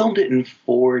 They filmed it in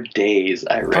 4 days,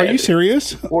 I read. Are you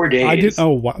serious? 4 days. I did.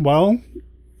 Oh, well,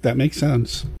 that makes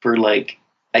sense. For like,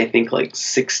 I think like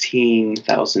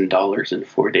 $16,000 in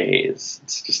 4 days.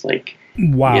 It's just like,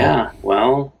 wow. Yeah,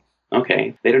 well,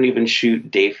 okay. They don't even shoot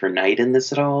day for night in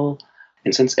this at all.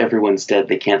 And since everyone's dead,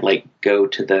 they can't like go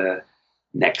to the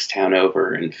next town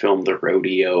over and film the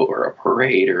rodeo or a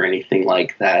parade or anything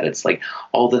like that. It's like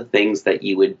all the things that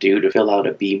you would do to fill out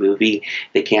a B movie.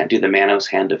 They can't do the Manos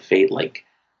Hand of Fate, like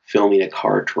filming a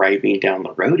car driving down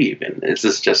the road even. This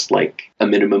is just like a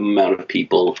minimum amount of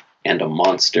people and a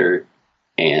monster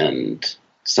and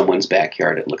someone's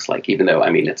backyard, it looks like, even though,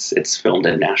 I mean, it's filmed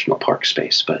in national park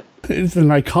space, but it's an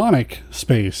iconic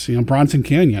space, you know, Bronson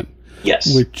Canyon.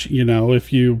 Yes. Which, you know,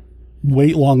 if you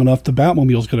wait long enough, the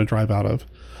Batmobile's going to drive out of.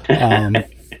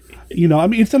 You know, I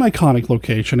mean, it's an iconic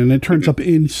location, and it turns up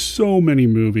in so many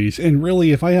movies. And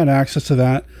really, if I had access to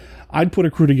that, I'd put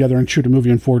a crew together and shoot a movie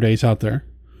in 4 days out there.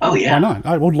 Oh, yeah. Why not?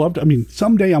 I would love to. I mean,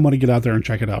 someday I'm going to get out there and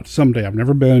check it out. Someday. I've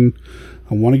never been.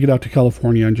 I want to get out to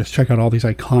California and just check out all these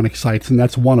iconic sites, and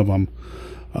that's one of them.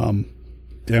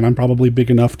 And I'm probably big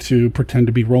enough to pretend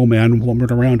to be Ro-Man while I'm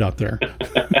around out there.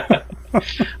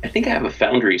 I think I have a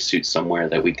Foundry suit somewhere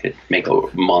that we could make a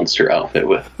monster outfit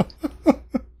with.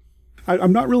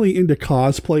 I'm not really into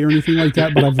cosplay or anything like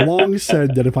that, but I've long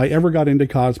said that if I ever got into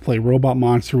cosplay, Robot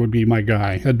Monster would be my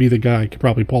guy. That'd be the guy I could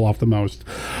probably pull off the most,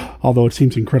 although it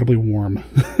seems incredibly warm.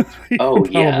 Oh,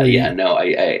 yeah. No,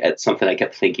 it's something I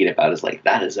kept thinking about is like,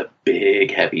 that is a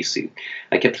big, heavy suit.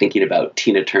 I kept thinking about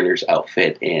Tina Turner's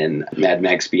outfit in Mad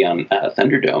Max Beyond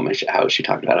Thunderdome, how she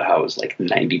talked about how it was like a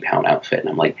 90-pound outfit. And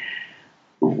I'm like,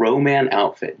 Ro-Man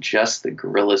outfit, just the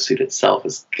gorilla suit itself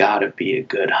has got to be a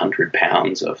good 100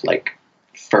 pounds of like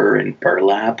fur and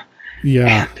burlap.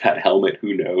 Yeah. And that helmet,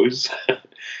 who knows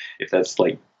if that's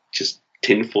like just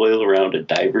tinfoil around a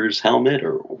diver's helmet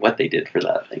or what they did for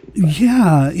that thing. But.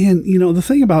 Yeah. And, you know, the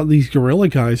thing about these gorilla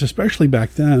guys, especially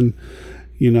back then,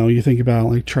 you know, you think about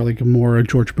like Charlie Gamora,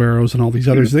 George Barrows, and all these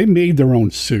others, they made their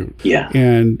own suit. Yeah.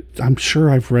 And I'm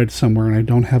sure I've read somewhere, and I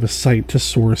don't have a site to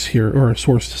source here, or a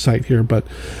source to cite here, but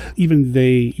even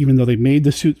though they made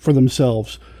the suit for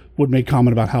themselves, would make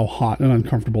comment about how hot and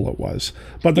uncomfortable it was.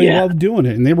 But they loved doing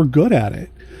it, and they were good at it.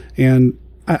 And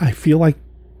I feel like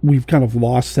we've kind of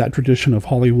lost that tradition of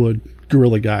Hollywood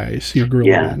guerrilla guys, guerrilla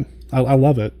men. I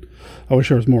love it. I wish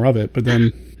there was more of it, but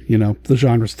then, the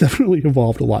genre's definitely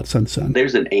evolved a lot since then.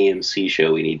 There's an AMC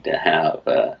show we need to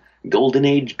have, Golden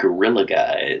Age Guerrilla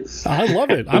Guys. I love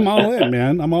it. I'm all in,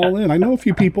 man. I'm all in. I know a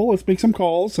few people. Let's make some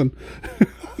calls. And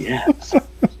yes.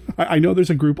 I know there's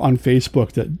a group on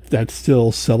Facebook that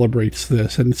still celebrates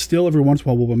this, and still every once in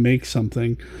a while will make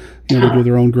something. They do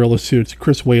their own guerrilla suits.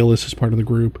 Chris Wallace is part of the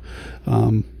group.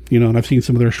 And I've seen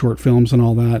some of their short films and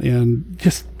all that, and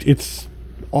just it's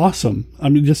awesome. I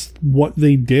mean, just what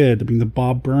they did. I mean, the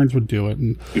Bob Burns would do it,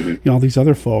 and all these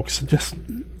other folks. Just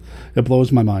it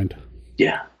blows my mind.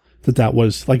 Yeah. That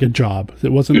was like a job.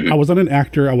 It wasn't. I wasn't an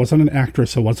actor. I wasn't an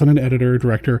actress. I wasn't an editor,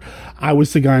 director. I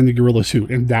was the guy in the gorilla suit,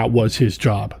 and that was his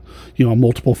job.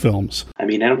 Multiple films. I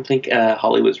mean, I don't think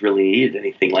Hollywood's really needed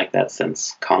anything like that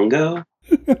since Congo.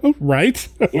 Right?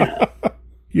 Yeah.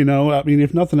 I mean,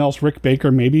 if nothing else, Rick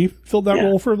Baker maybe filled that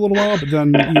role for a little while, but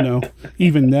then,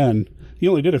 even then, he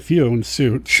only did a few in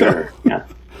suit. Sure. Yeah.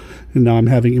 And now I'm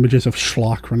having images of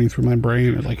schlock running through my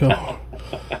brain. It's like, oh,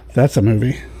 that's a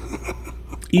movie.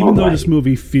 Even though this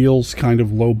movie feels kind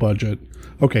of low budget.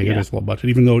 Okay, it is low budget,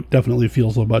 even though it definitely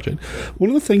feels low budget. One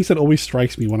of the things that always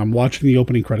strikes me when I'm watching the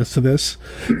opening credits to this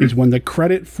is when the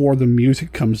credit for the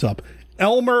music comes up.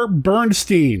 Elmer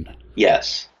Bernstein.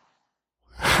 Yes.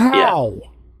 How? Yeah.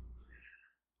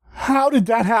 How did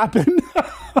that happen?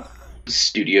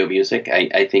 Studio music.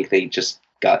 I think they just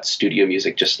got studio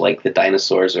music just like the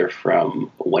dinosaurs are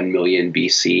from 1 million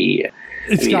BC.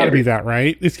 It's got to be that,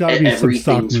 right? It's got to be some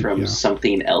stock. Everything's from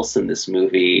something else in this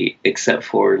movie, except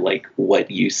for like what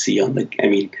you see on the. I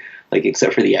mean, like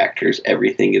except for the actors,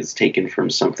 everything is taken from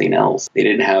something else. They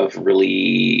didn't have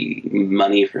really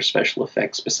money for special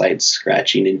effects besides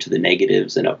scratching into the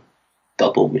negatives in a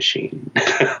bubble machine.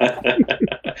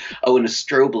 Oh, and a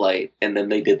strobe light, and then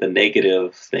they did the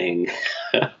negative thing.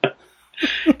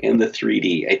 In the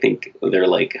 3D, I think they're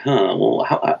like, well,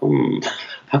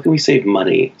 how can we save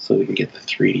money so we can get the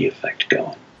 3D effect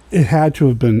going? It had to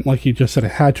have been, like you just said,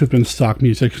 it had to have been stock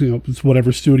music. It's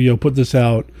whatever studio put this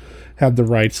out had the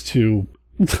rights to.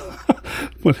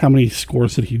 How many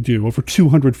scores did he do? Over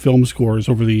 200 film scores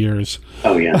over the years.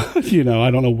 Oh, yeah.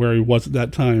 I don't know where he was at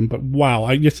that time, but wow,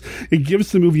 I guess it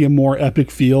gives the movie a more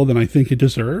epic feel than I think it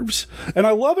deserves. And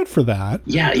I love it for that.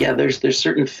 Yeah. There's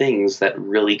certain things that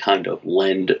really kind of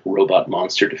lend Robot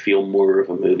Monster to feel more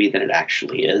of a movie than it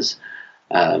actually is.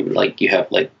 Like you have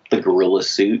like the gorilla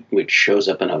suit, which shows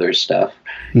up in other stuff.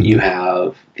 Mm-hmm. You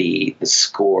have the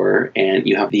score, and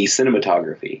you have the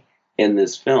cinematography in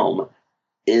this film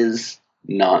is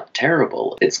not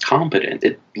terrible. It's competent.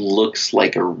 It looks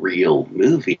like a real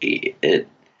movie. It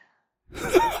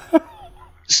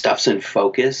stuff's in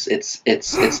focus. It's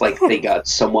like they got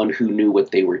someone who knew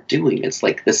what they were doing. It's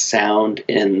like the sound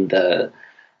and the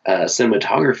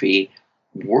cinematography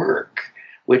work,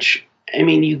 which, I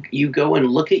mean, you go and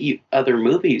look at other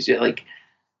movies. Like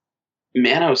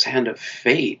Manos Hand of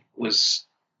Fate was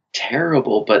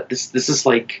terrible, but this is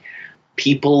like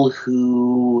people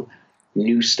who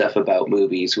knew stuff about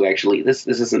movies who actually, this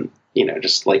isn't,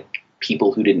 just like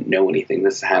people who didn't know anything.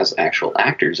 This has actual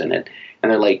actors in it.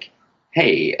 And they're like,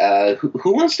 hey,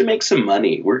 who wants to make some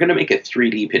money? We're going to make a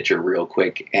 3D picture real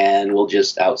quick, and we'll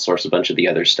just outsource a bunch of the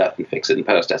other stuff and fix it in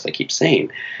post, as I keep saying.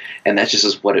 And that's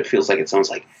just what it feels like. It sounds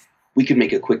like we could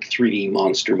make a quick 3D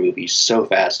monster movie so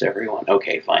fast, everyone.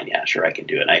 Okay, fine. Yeah, sure, I can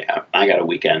do it. I got a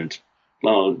weekend.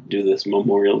 I'll do this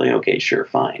Memorial Day. Okay, sure,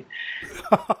 fine.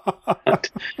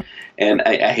 And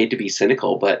I hate to be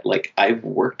cynical, but like I've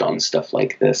worked on stuff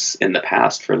like this in the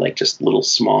past for like just little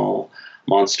small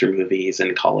monster movies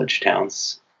in college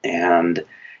towns. And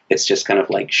it's just kind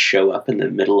of like show up in the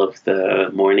middle of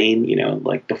the morning,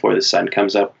 like before the sun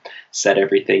comes up, set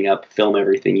everything up, film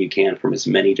everything you can from as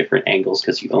many different angles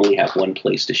because you only have one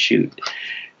place to shoot.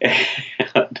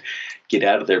 And get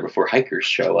out of there before hikers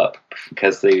show up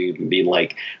because they be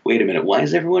like, wait a minute, why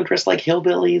is everyone dressed like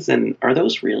hillbillies? And are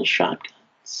those real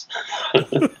shotguns?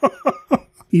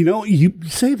 You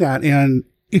say that and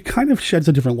it kind of sheds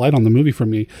a different light on the movie for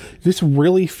me. This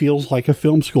really feels like a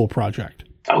film school project.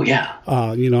 Oh, yeah.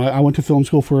 I went to film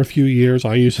school for a few years.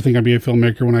 I used to think I'd be a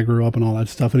filmmaker when I grew up and all that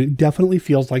stuff. And it definitely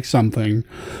feels like something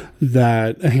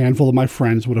that a handful of my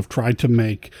friends would have tried to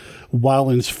make while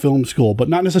in film school, but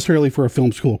not necessarily for a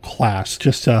film school class.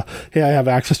 Just, hey, I have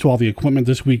access to all the equipment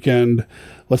this weekend.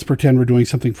 Let's pretend we're doing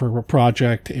something for a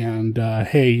project. And,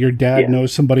 hey, your dad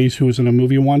knows somebody who was in a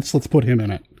movie once. Let's put him in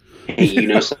it. hey, you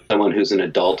know someone who's an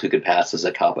adult who could pass as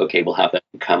a cop? Okay, we'll have them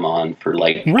come on for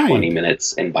like 20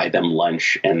 minutes and buy them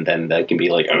lunch, and then they can be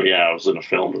like, oh yeah, I was in a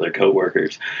film with their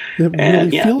coworkers. It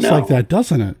really feels like that,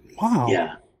 doesn't it? Wow.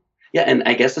 Yeah. Yeah, and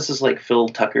I guess this is like Phil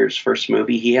Tucker's first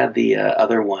movie. He had the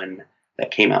other one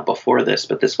that came out before this,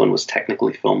 but this one was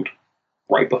technically filmed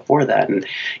right before that. And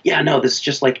yeah, no, this is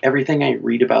just like everything I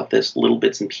read about this, little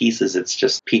bits and pieces. It's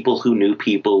just people who knew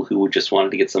people who just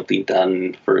wanted to get something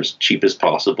done for as cheap as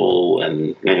possible,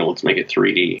 and let's make it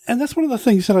 3D. And that's one of the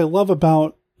things that I love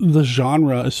about the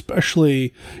genre,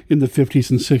 especially in the 50s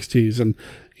and 60s. And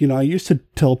I used to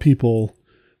tell people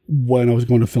when I was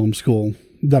going to film school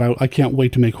that I can't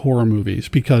wait to make horror movies,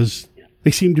 because they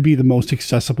seem to be the most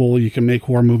accessible. You can make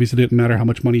horror movies. It didn't matter how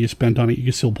much money you spent on it. You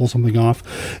can still pull something off.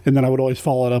 And then I would always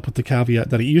follow it up with the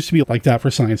caveat that it used to be like that for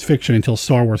science fiction until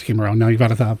Star Wars came around. Now you've got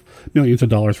to have millions of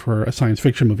dollars for a science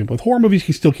fiction movie. But with horror movies, you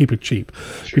can still keep it cheap.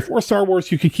 Sure. Before Star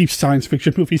Wars, you could keep science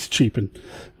fiction movies cheap. And,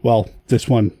 well, this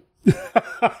one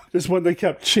they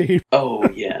kept cheap. Oh,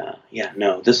 yeah. Yeah,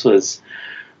 no, this was...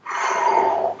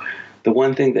 The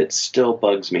one thing that still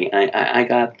bugs me, I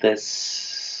got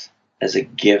this as a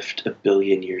gift a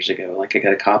billion years ago. Like, I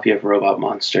got a copy of Robot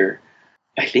Monster,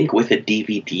 I think with a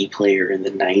DVD player in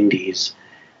the 90s.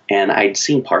 And I'd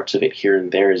seen parts of it here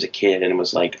and there as a kid, and it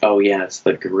was like, oh yeah, it's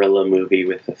the gorilla movie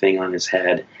with the thing on his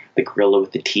head, the gorilla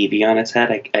with the TV on its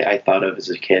head, I thought of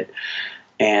as a kid.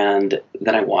 And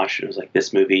then I watched it, and it was like,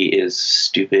 this movie is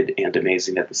stupid and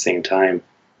amazing at the same time.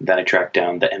 Then I tracked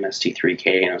down the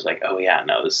MST3K, and I was like, oh yeah,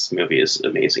 no, this movie is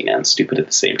amazing and stupid at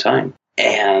the same time.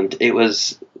 And it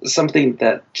was something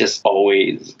that just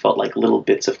always felt like little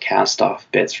bits of cast-off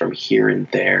bits from here and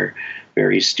there,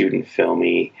 very student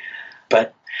filmy.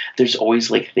 But there's always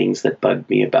like things that bugged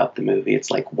me about the movie. It's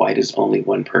like, why does only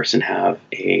one person have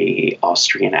a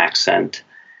Austrian accent?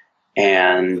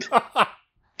 And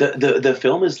the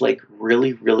film is like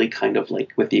really, really kind of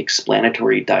like with the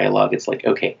explanatory dialogue, it's like,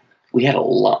 okay, we had a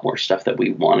lot more stuff that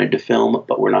we wanted to film,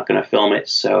 but we're not going to film it.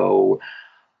 So,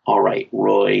 all right,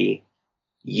 Roy,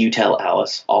 you tell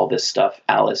Alice all this stuff.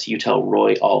 Alice, you tell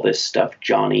Roy all this stuff.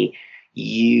 Johnny,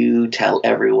 you tell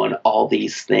everyone all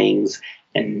these things.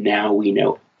 And now we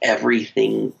know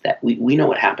everything that we know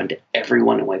what happened to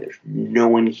everyone and why there's no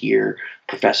one here.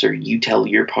 Professor, you tell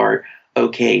your part.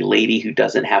 Okay, lady who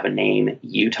doesn't have a name,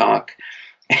 you talk.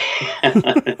 And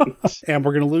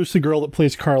we're going to lose the girl that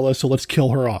plays Carla, so let's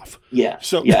kill her off. Yeah.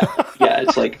 So yeah.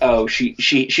 It's like, oh, she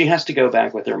has to go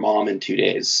back with her mom in 2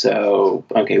 days. So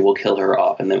okay, we'll kill her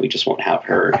off, and then we just won't have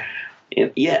her.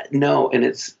 And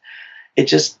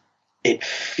it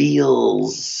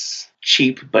feels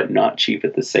cheap, but not cheap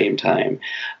at the same time.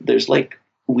 There's like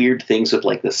weird things with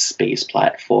like the space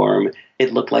platform.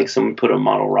 It looked like someone put a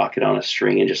model rocket on a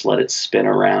string and just let it spin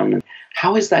around.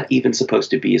 How is that even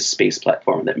supposed to be a space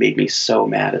platform? That made me so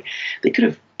mad. They could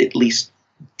have at least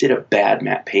did a bad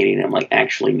matte painting. I'm like,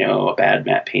 actually, no, a bad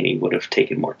matte painting would have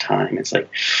taken more time. It's like,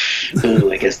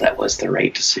 I guess that was the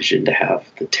right decision to have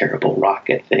the terrible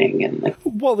rocket thing. And like,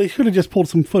 well, they could have just pulled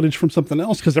some footage from something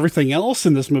else, because everything else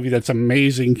in this movie that's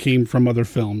amazing came from other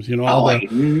films. I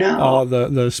know.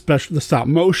 The stop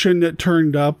motion that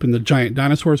turned up and the giant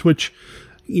dinosaurs, which,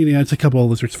 it's a couple of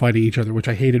lizards fighting each other, which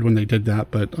I hated when they did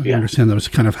that, but I understand that was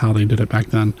kind of how they did it back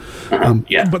then.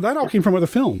 But that all came from other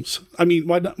films. I mean,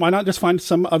 why not just find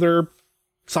some other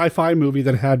sci-fi movie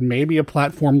that had maybe a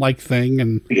platform-like thing?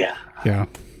 And yeah.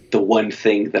 The one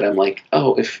thing that I'm like,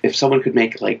 oh, if someone could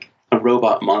make like a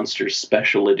Robot Monster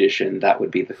special edition, that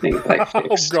would be the thing that I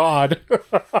fixed. Oh, God.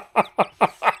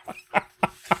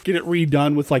 Get it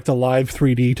redone with like the live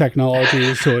 3D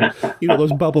technology, so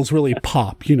those bubbles really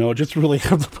pop. Just really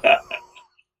have the.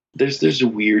 There's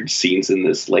weird scenes in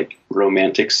this, like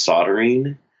romantic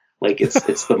soldering. Like it's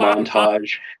the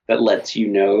montage that lets you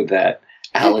know that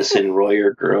Alice and Roy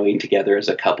are growing together as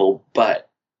a couple, but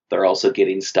they're also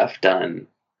getting stuff done,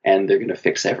 and they're going to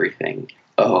fix everything.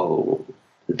 Oh,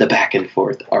 the back and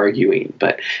forth arguing,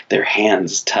 but their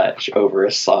hands touch over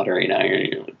a soldering iron.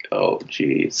 You're like, oh,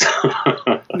 geez.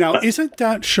 Now, isn't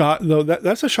that shot, though,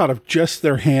 that's a shot of just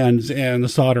their hands and the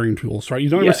soldering tools, right? You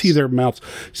don't ever see their mouths.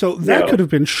 So that could have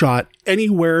been shot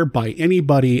anywhere by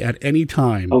anybody at any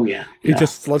time. Oh, yeah.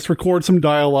 Just, let's record some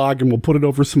dialogue and we'll put it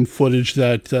over some footage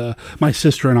that my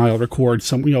sister and I will record,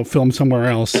 film somewhere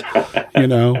else.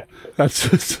 That's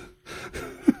just...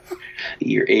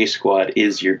 Your A squad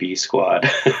is your B squad.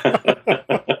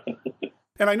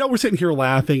 And I know we're sitting here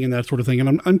laughing and that sort of thing. And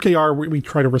on MKR, we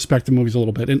try to respect the movies a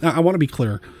little bit. And I want to be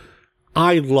clear.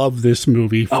 I love this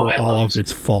movie for all of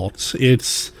its faults.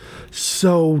 It's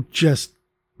so just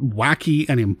wacky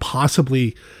and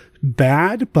impossibly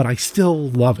bad, but I still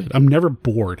love it. I'm never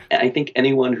bored. I think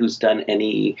anyone who's done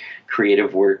any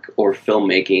creative work or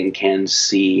filmmaking can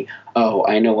see, oh,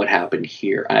 I know what happened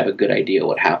here. I have a good idea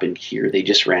what happened here. They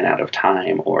just ran out of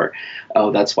time. Or,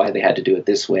 oh, that's why they had to do it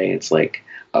this way. It's like,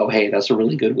 oh, hey, that's a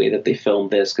really good way that they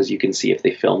filmed this, because you can see if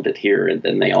they filmed it here and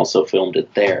then they also filmed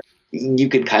it there. You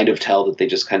can kind of tell that they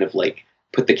just kind of like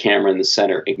put the camera in the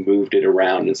center and moved it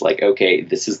around. It's like, okay,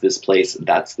 this is this place,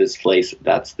 that's this place,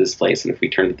 that's this place. And if we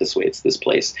turn it this way, it's this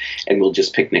place. And we'll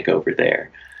just picnic over there.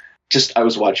 I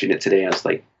was watching it today. I was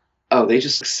like, oh, they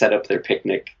just set up their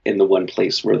picnic in the one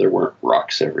place where there weren't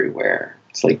rocks everywhere.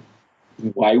 It's like,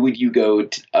 why would you go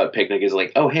to a picnic? Is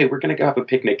like, oh, hey, we're going to go have a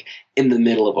picnic in the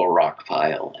middle of a rock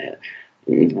pile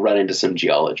and run into some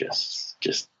geologists.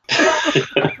 Just...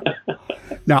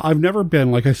 Now, I've never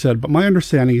been, like I said, but my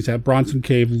understanding is that Bronson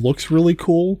Cave looks really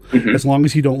cool as long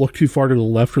as you don't look too far to the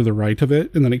left or the right of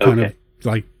it. And then it kind of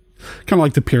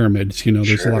like the pyramids, you know,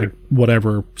 there's a lot of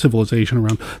whatever civilization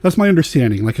around. That's my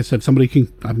understanding. Like I said,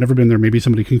 I've never been there. Maybe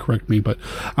somebody can correct me, but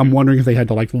I'm wondering if they had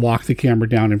to like lock the camera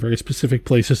down in very specific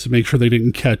places to make sure they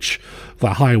didn't catch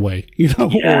the highway, you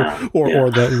know, or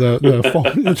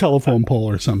the telephone pole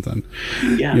or something,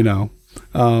 you know.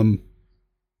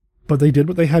 But they did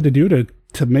what they had to do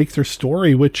to make their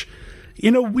story, which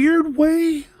in a weird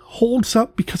way holds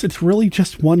up because it's really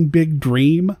just one big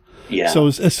dream. Yeah. So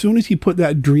as soon as you put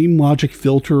that dream logic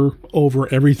filter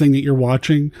over everything that you're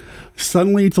watching,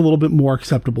 suddenly it's a little bit more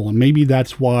acceptable. And maybe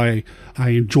that's why I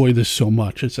enjoy this so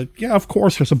much. It's like, yeah, of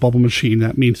course there's a bubble machine.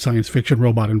 That means science fiction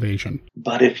robot invasion.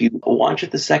 But if you watch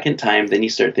it the second time, then you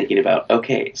start thinking about,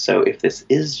 okay, so if this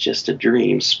is just a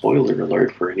dream, spoiler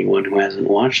alert for anyone who hasn't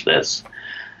watched this,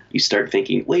 you start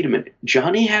thinking, wait a minute,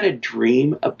 Johnny had a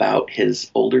dream about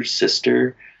his older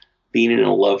sister being in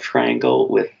a love triangle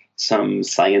with some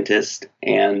scientist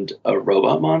and a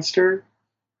robot monster.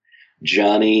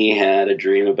 Johnny had a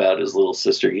dream about his little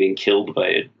sister getting killed by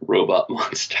a robot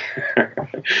monster.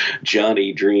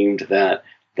 Johnny dreamed that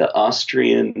the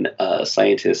Austrian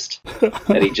scientist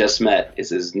that he just met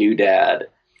is his new dad,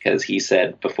 because he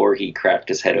said before he cracked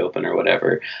his head open or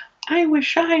whatever, I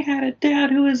wish I had a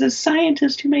dad who was a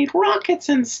scientist who made rockets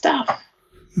and stuff.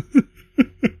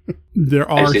 There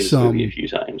are I've seen some. this movie a few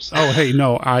times. Oh, hey,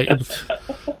 no,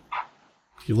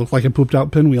 you look like a pooped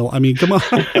out pinwheel. I mean, come on.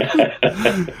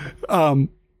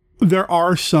 There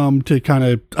are some, to kind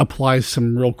of apply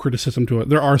some real criticism to it,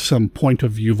 there are some point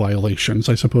of view violations,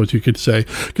 I suppose you could say.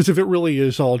 Because if it really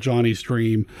is all Johnny's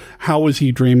dream, how is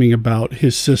he dreaming about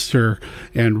his sister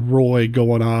and Roy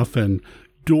going off and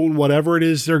doing whatever it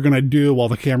is they're going to do while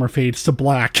the camera fades to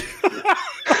black?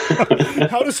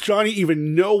 How does Johnny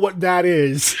even know what that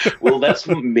is? Well, that's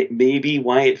maybe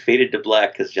why it faded to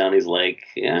black, because Johnny's like,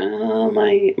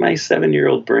 my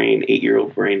 7-year-old brain,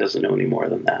 8-year-old brain doesn't know any more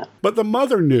than that. But the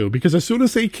mother knew, because as soon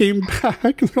as they came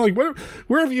back, they're like,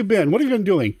 where have you been? What have you been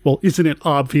doing? Well, isn't it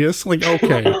obvious? Like,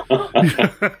 okay.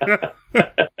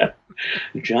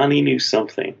 Johnny knew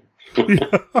something.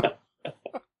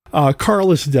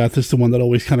 Carla's death is the one that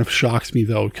always kind of shocks me,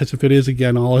 though, because if it is,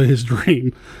 again, all his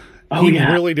dream, he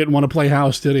really didn't want to play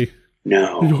house, did he?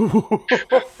 No.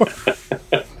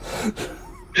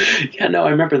 Yeah, no, I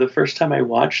remember the first time I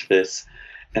watched this,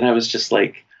 and I was just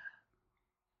like,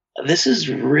 this is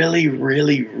really,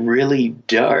 really, really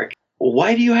dark.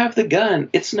 Why do you have the gun?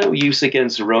 It's no use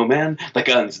against Roman. The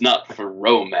gun's not for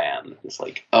Roman. It's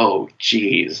like, oh,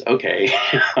 geez, okay.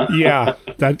 Yeah,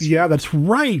 that's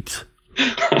right.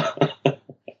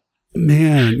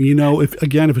 Man, you know, if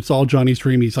it's all Johnny's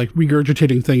dream, he's like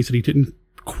regurgitating things that he didn't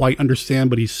quite understand,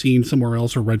 but he's seen somewhere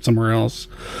else or read somewhere else.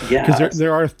 Yeah, because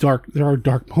there are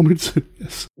dark moments in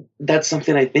this. That's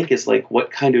something I think is like,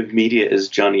 what kind of media is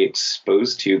Johnny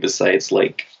exposed to besides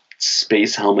like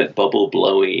space helmet bubble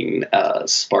blowing,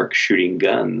 spark shooting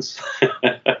guns?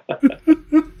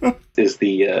 Is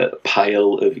the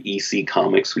pile of EC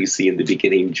comics we see in the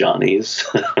beginning Johnny's?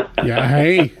 Yeah,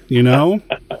 hey, you know,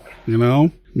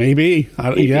 maybe.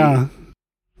 Yeah.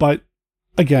 But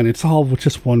again, it's all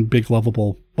just one big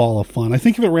lovable ball of fun. I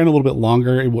think if it ran a little bit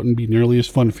longer, it wouldn't be nearly as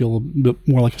fun. It'd feel a bit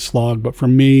more like a slog. But for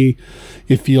me,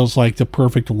 it feels like the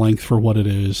perfect length for what it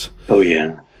is. Oh,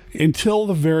 yeah. Until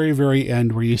the very, very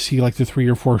end, where you see like the 3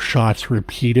 or 4 shots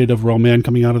repeated of Roman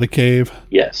coming out of the cave.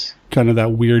 Yes. Kind of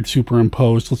that weird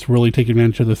superimposed. Let's really take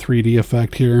advantage of the 3D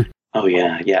effect here. Oh,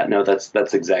 yeah. Yeah, no,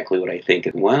 that's exactly what I think.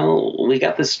 Well, we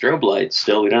got the strobe light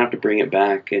still. We don't have to bring it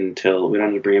back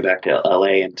to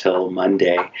LA until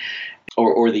Monday.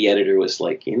 Or the editor was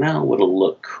like, what'll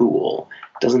look cool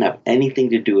doesn't have anything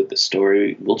to do with the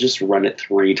story. We'll just run it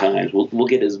 3 times. We'll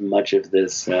get as much of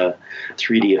this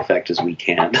 3D effect as we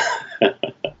can.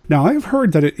 Now, I've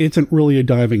heard that it isn't really a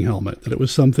diving helmet, that it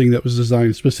was something that was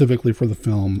designed specifically for the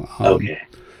film. Okay.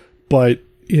 But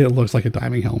it looks like a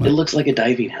diving helmet. It looks like a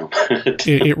diving helmet.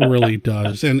 It really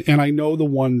does. And I know the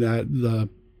one that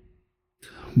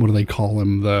what do they call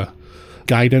him? The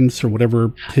guidance or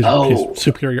whatever, his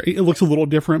superior. It looks a little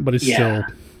different, but it's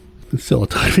still a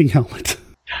diving helmet.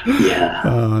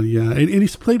 Yeah. Yeah. And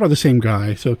he's played by the same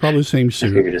guy, so it's probably the same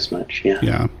suit. I figured as much, yeah.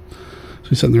 Yeah. So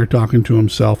he's sitting there talking to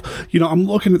himself. You know, I'm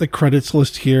looking at the credits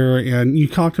list here, and you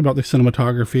talked about the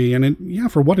cinematography,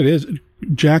 and for what it is,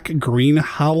 Jack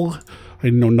Greenhalgh, I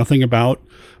know nothing about,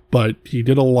 but he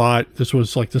did a lot. This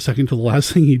was like the second to the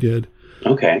last thing he did.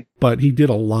 Okay. But he did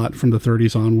a lot from the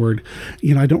 30s onward.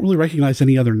 You know, I don't really recognize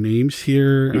any other names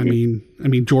here. Mm-hmm. I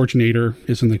mean, George Nader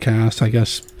is in the cast. I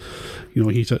guess, you know,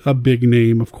 he's a big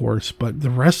name, of course. But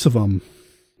the rest of them,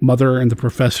 Mother and the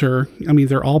Professor, I mean,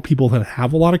 they're all people that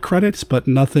have a lot of credits, but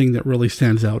nothing that really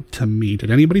stands out to me. Did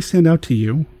anybody stand out to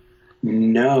you?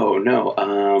 No.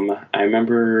 I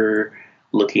remember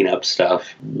looking up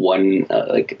stuff. One,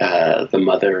 the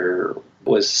Mother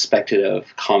was suspected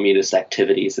of communist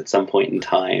activities at some point in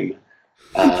time.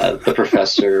 The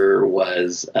Professor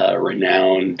was a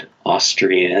renowned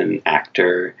Austrian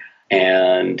actor,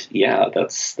 and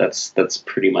that's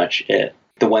pretty much it.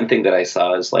 The one thing that I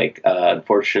saw is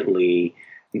unfortunately,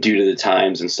 due to the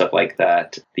times and stuff like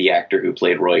that, the actor who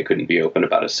played Roy couldn't be open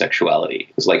about his sexuality.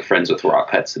 He was friends with Rock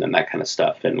Hudson and that kind of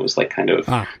stuff, and was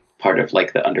part of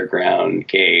the underground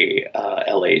gay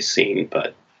LA scene,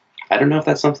 but I don't know if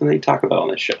that's something they talk about on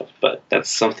the show, but that's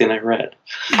something I read.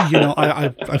 You know,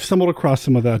 I've stumbled across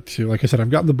some of that too. Like I said, I've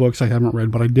got the books I haven't read,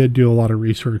 but I did do a lot of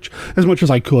research, as much as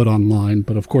I could online.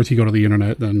 But of course, you go to the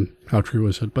internet, then how true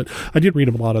is it? But I did read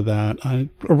a lot of that. I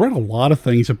read a lot of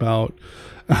things about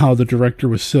how the director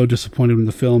was so disappointed in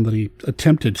the film that he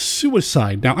attempted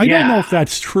suicide. Now, I don't know if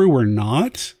that's true or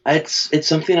not. It's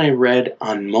something I read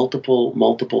on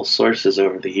multiple sources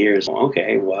over the years.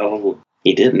 Okay, well,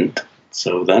 he didn't.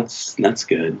 So that's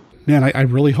good. Man, I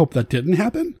really hope that didn't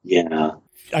happen. Yeah.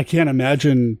 I can't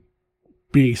imagine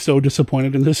being so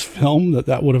disappointed in this film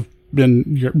that would have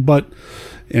been but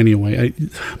anyway,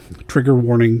 trigger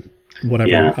warning, whatever.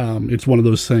 Yeah. It's one of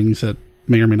those things that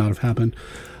may or may not have happened,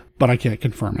 but I can't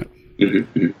confirm it.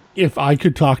 Mm-hmm. If I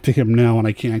could talk to him now, and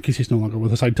I can't because he's no longer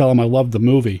with us, I'd tell him I loved the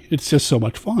movie. It's just so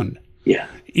much fun. Yeah.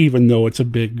 Even though it's a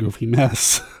big goofy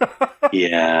mess.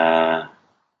 Yeah.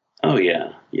 Oh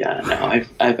yeah. Yeah, no,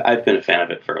 I've been a fan of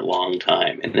it for a long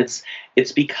time, and it's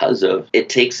because of it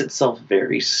takes itself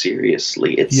very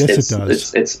seriously. It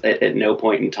does. It's at no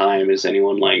point in time is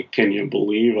anyone like, can you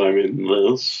believe I'm in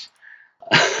this?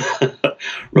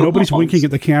 Nobody's winking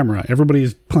at the camera.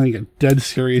 Everybody's playing it dead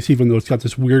serious, even though it's got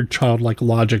this weird childlike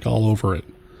logic all over it.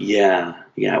 Yeah,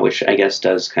 which I guess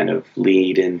does kind of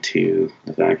lead into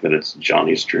the fact that it's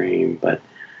Johnny's dream, but.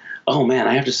 Oh man,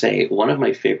 I have to say, one of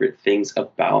my favorite things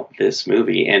about this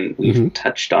movie, and we've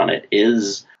touched on it,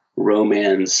 is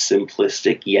Roman's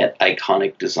simplistic yet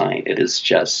iconic design. It is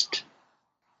just,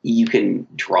 you can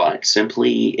draw it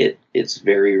simply. It's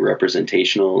very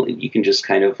representational. You can just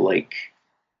kind of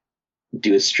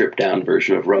do a stripped down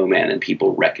version of Roman and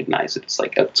people recognize it. It's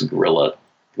it's a gorilla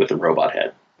with a robot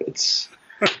head. It's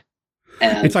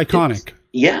iconic.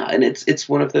 And it's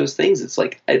one of those things. It's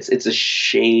it's a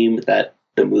shame that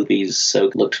the movie's so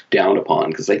looked down upon,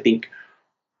 because I think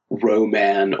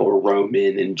Roman or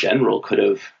Roman in general could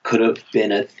have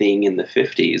been a thing in the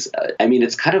 50s. I mean,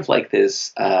 it's kind of like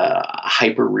this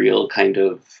hyper real kind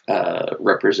of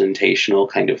representational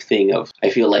kind of thing of,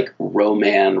 I feel like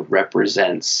Roman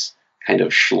represents kind of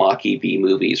schlocky B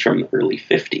movies from the early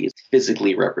 50s.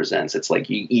 Physically represents, it's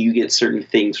you get certain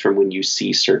things from when you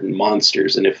see certain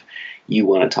monsters, and if you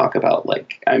want to talk about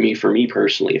for me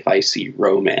personally, if I see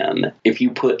Roman, if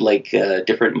you put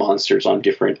different monsters on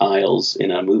different aisles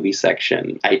in a movie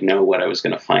section, I'd know what I was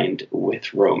going to find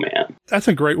with Roman. That's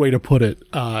a great way to put it.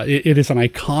 It is an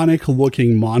iconic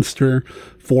looking monster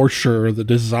for sure. The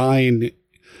design,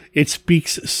 it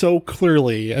speaks so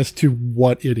clearly as to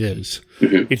what it is.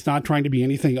 Mm-hmm. It's not trying to be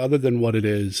anything other than what it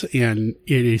is. And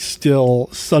it is still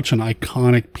such an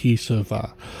iconic piece of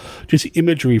just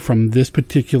imagery from this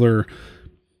particular,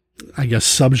 I guess,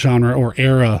 subgenre or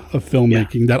era of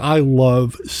filmmaking that I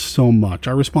love so much.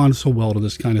 I respond so well to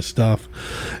this kind of stuff.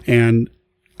 And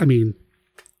I mean,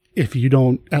 if you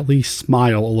don't at least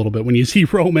smile a little bit when you see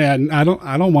Roman, I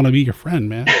don't want to be your friend,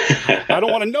 man. I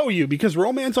don't want to know you because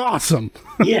Roman's awesome.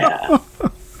 Yeah.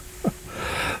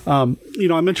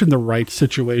 I mentioned the rights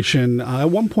situation. At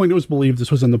one point, it was believed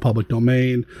this was in the public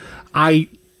domain. I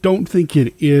don't think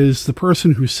it is. The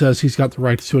person who says he's got the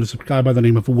rights to it is a guy by the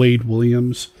name of Wade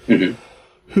Williams,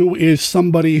 who is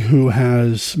somebody who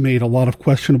has made a lot of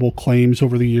questionable claims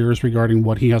over the years regarding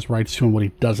what he has rights to and what he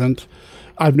doesn't.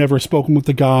 I've never spoken with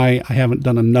the guy. I haven't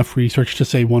done enough research to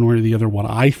say one way or the other what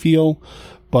I feel,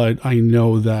 but I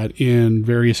know that in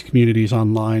various communities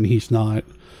online, he's not,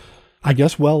 I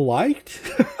guess, well-liked.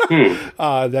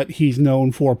 That he's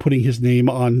known for putting his name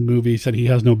on movies that he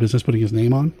has no business putting his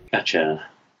name on. Gotcha.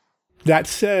 That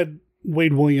said,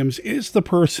 Wade Williams is the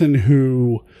person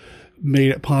who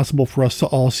made it possible for us to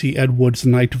all see Ed Wood's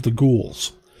Night of the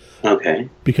Ghouls. Okay.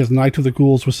 Because Night of the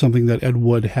Ghouls was something that Ed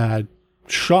Wood had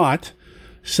shot,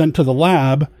 sent to the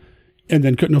lab, and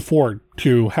then couldn't afford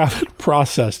to have it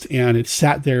processed. And it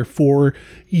sat there for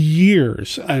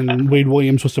years. And Wade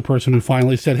Williams was the person who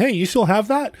finally said, hey, you still have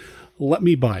that? Let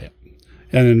me buy it.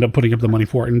 And ended up putting up the money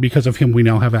for it. And because of him, we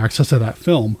now have access to that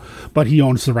film. But he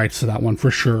owns the rights to that one for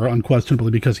sure,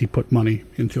 unquestionably, because he put money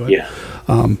into it. Yeah.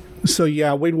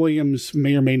 Wade Williams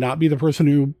may or may not be the person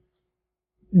who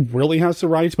really has the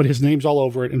rights, but his name's all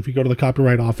over it. And if you go to the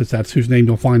Copyright Office, that's whose name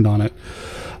you'll find on it.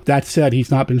 That said,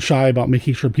 he's not been shy about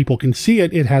making sure people can see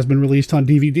it. It has been released on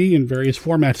DVD in various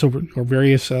formats or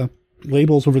various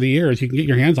labels over the years. You can get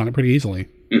your hands on it pretty easily.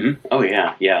 Mm-hmm. Oh,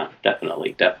 yeah,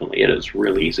 definitely. It is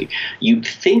really easy. You'd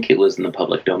think it was in the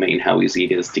public domain, how easy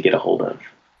it is to get a hold of.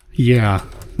 Yeah,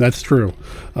 that's true.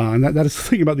 And that is the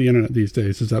thing about the internet these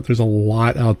days, is that there's a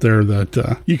lot out there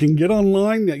that you can get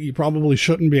online that you probably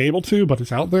shouldn't be able to, but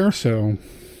it's out there, so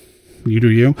you do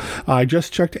you. I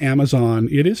just checked Amazon.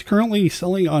 It is currently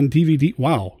selling on DVD.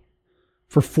 Wow.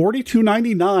 For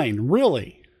 $42.99.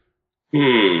 Really?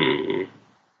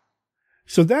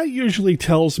 So that usually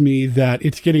tells me that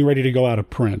it's getting ready to go out of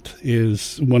print,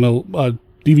 is when a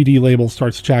DVD label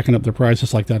starts jacking up their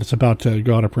prices like that. It's about to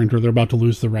go out of print, or they're about to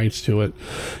lose the rights to it.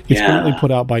 It's currently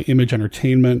put out by Image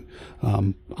Entertainment.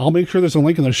 I'll make sure there's a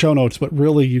link in the show notes, but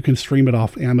really you can stream it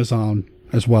off Amazon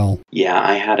as well. Yeah,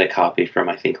 I had a copy from,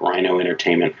 I think, Rhino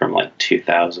Entertainment from like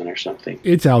 2000 or something.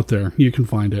 It's out there. You can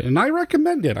find it. And I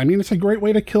recommend it. I mean, it's a great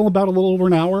way to kill about a little over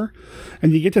an hour.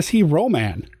 And you get to see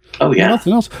Ro-Man. Oh, yeah.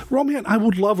 Nothing else. Ro-Man, I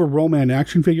would love a Ro-Man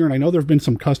action figure. And I know there have been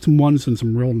some custom ones and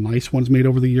some real nice ones made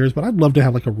over the years. But I'd love to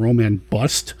have like a Ro-Man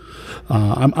bust.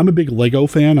 I'm a big Lego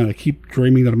fan. And I keep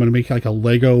dreaming that I'm going to make like a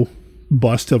Lego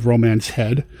bust of Ro-Man's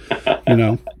head. You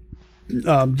know.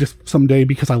 Just someday,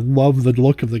 because I love the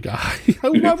look of the guy. I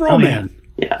love Ro-Man.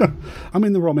 Yeah. I'm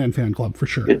in the Ro-Man fan club for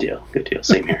sure. Good deal.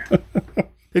 Same here.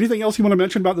 Anything else you want to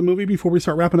mention about the movie before we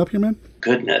start wrapping up here, man?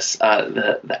 Goodness.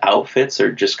 The outfits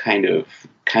are just kind of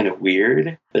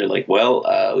weird. They're like,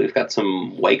 well, we've got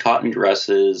some white cotton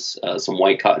dresses, some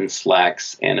white cotton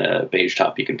slacks, and a beige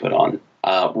top you can put on.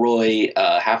 Roy,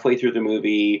 halfway through the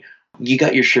movie, you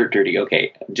got your shirt dirty.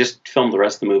 Okay, just film the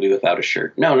rest of the movie without a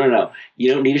shirt. No.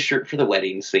 You don't need a shirt for the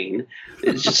wedding scene.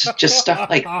 It's just stuff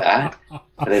like that.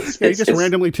 He just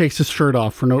randomly takes his shirt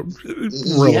off for no...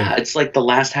 Really. Yeah, it's like the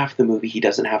last half of the movie, he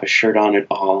doesn't have a shirt on at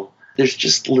all. There's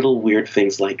just little weird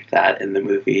things like that in the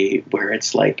movie where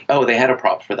it's like, oh, they had a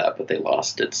prop for that, but they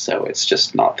lost it, so it's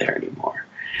just not there anymore.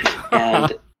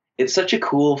 And... it's such a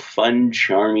cool, fun,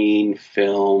 charming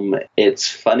film. It's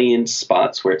funny in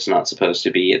spots where it's not supposed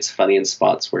to be. It's funny in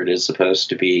spots where it is supposed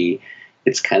to be.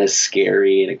 It's kind of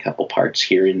scary in a couple parts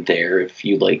here and there if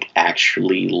you like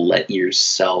actually let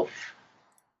yourself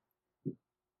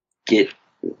get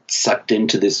sucked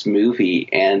into this movie.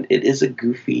 And it is a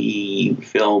goofy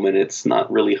film, and it's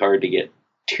not really hard to get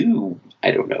too,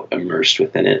 immersed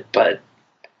within it, but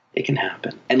it can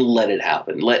happen. And let it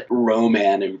happen. Let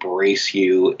Ro-Man embrace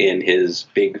you in his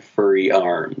big furry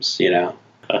arms, you know?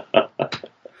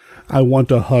 I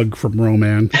want a hug from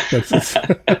Ro-Man.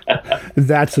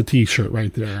 That's a t-shirt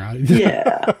right there.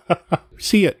 Yeah.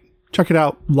 See it. Check it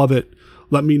out. Love it.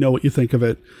 Let me know what you think of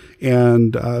it.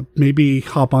 And maybe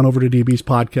hop on over to DB's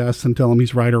podcast and tell him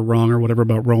he's right or wrong or whatever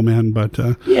about Ro-Man. But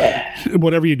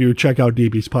whatever you do, check out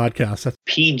DB's podcast. That's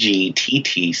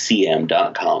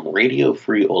PGTTCM.com. Radio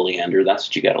Free Oleander. That's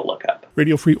what you got to look up.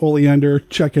 Radio Free Oleander.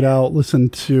 Check it out. Listen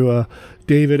to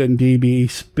David and DB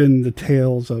spin the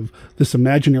tales of this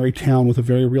imaginary town with a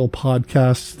very real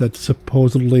podcast that's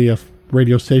supposedly a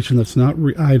radio station that's not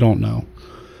I don't know.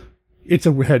 It's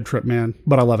a head trip, man,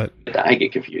 but I love it. I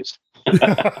get confused.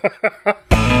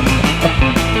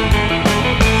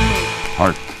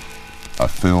 Heart, a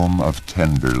film of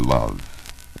tender love,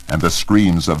 and the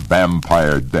screams of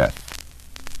vampire death.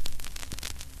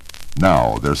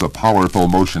 Now there's a powerful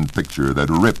motion picture that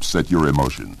rips at your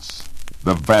emotions.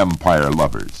 The Vampire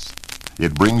Lovers,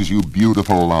 It brings you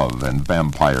beautiful love and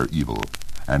vampire evil,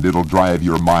 and it'll drive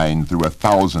your mind through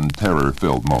 1,000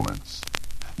 terror-filled moments.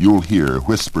 You'll hear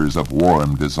whispers of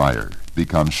warm desire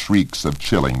become shrieks of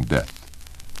chilling death.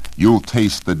 You'll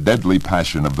taste the deadly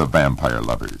passion of the vampire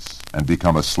lovers and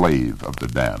become a slave of the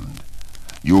damned.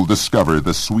 You'll discover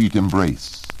the sweet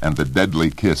embrace and the deadly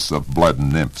kiss of blood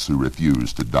nymphs who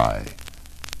refuse to die.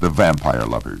 The Vampire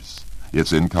Lovers.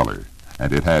 It's in color,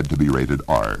 and it had to be rated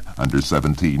R. Under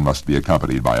 17 must be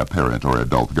accompanied by a parent or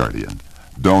adult guardian.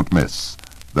 Don't miss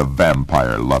The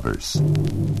Vampire Lovers.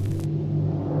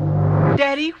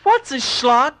 Daddy, what's a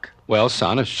schlock? Well,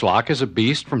 son, a schlock is a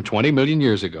beast from 20 million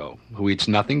years ago who eats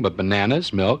nothing but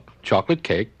bananas, milk, chocolate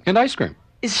cake, and ice cream.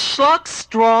 Is schlock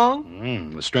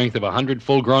strong? The strength of 100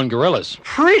 full-grown gorillas.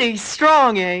 Pretty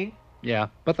strong, eh? Yeah,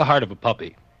 but the heart of a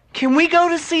puppy. Can we go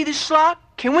to see the schlock?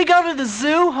 Can we go to the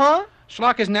zoo, huh?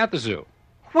 Schlock isn't at the zoo.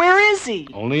 Where is he?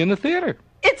 Only in the theater.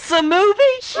 It's a movie?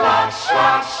 Schlock,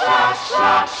 schlock, schlock,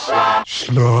 schlock, schlock.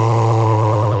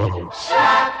 Schlock.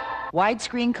 Schlock.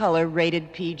 Widescreen color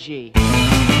rated PG.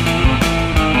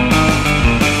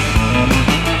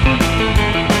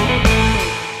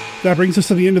 That brings us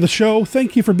to the end of the show.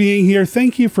 Thank you for being here.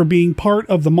 Thank you for being part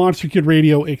of the Monster Kid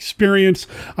Radio experience.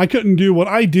 I couldn't do what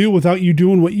I do without you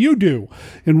doing what you do.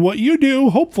 And what you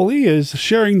do, hopefully, is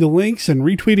sharing the links and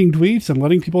retweeting tweets and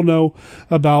letting people know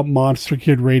about Monster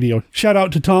Kid Radio. Shout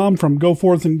out to Tom from Go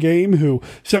Forth and Game, who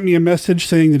sent me a message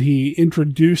saying that he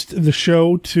introduced the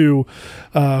show to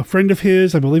a friend of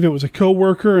his. I believe it was a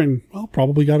coworker, and, well,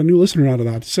 probably got a new listener out of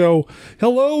that. So,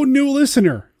 hello, new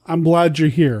listener. I'm glad you're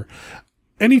here.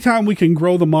 Anytime we can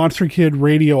grow the Monster Kid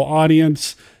Radio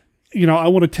audience, I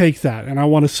want to take that and I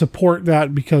want to support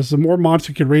that, because the more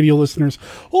Monster Kid Radio listeners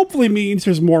hopefully means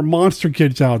there's more Monster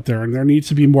Kids out there, and there needs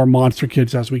to be more Monster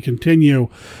Kids as we continue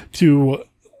to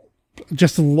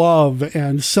just love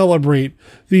and celebrate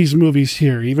these movies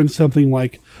here, even something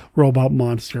like Robot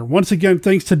Monster. Once again,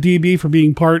 thanks to DB for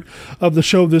being part of the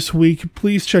show this week.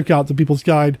 Please check out The People's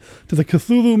Guide to the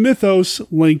Cthulhu Mythos,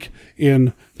 link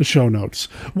in the show notes.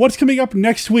 What's coming up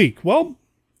next week? Well,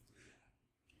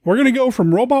 we're going to go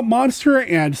from Robot Monster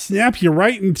and snap you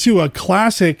right into a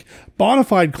classic, bona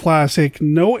fide classic,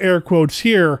 no air quotes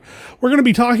here. We're going to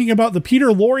be talking about the Peter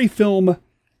Lorre film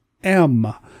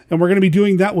M. And we're going to be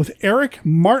doing that with Eric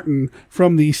Martin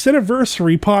from the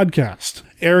Cineversary podcast.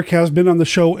 Eric has been on the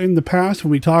show in the past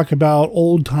when we talk about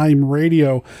old-time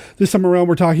radio. This time around,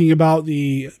 we're talking about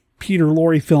the Peter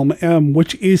Lorre film M,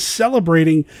 which is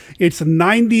celebrating its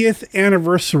 90th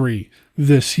anniversary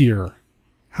this year.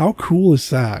 How cool is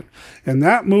that? And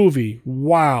that movie,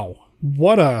 wow,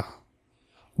 what a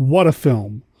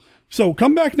film. So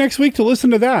come back next week to listen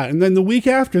to that. And then the week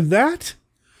after that,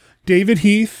 David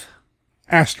Heath,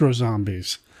 Astro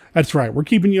Zombies. That's right, we're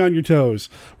keeping you on your toes.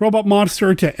 Robot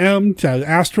Monster to M to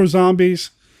Astro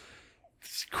Zombies.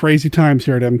 It's crazy times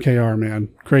here at MKR, man.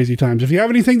 Crazy times. If you have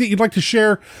anything that you'd like to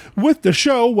share with the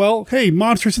show, well, hey,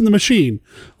 Monsters in the Machine.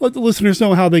 Let the listeners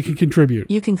know how they can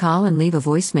contribute. You can call and leave a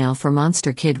voicemail for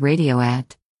Monster Kid Radio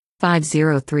at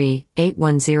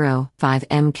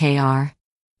 503-810-5MKR.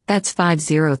 That's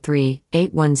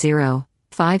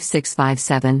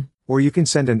 503-810-5657. Or you can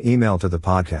send an email to the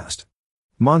podcast.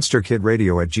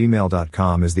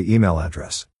 monsterkidradio@gmail.com is the email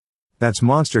address. That's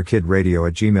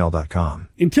monsterkidradio@gmail.com.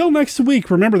 Until next week,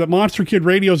 remember that Monster Kid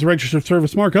Radio is a registered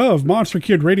service mark of Monster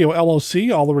Kid Radio LLC.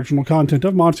 All original content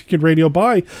of Monster Kid Radio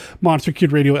by Monster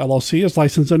Kid Radio LLC is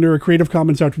licensed under a Creative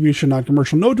Commons Attribution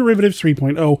Non-Commercial No Derivatives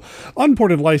 3.0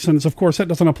 unported license. Of course, that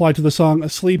doesn't apply to the song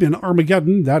Asleep in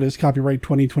Armageddon. That is copyright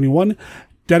 2021.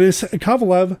 Dennis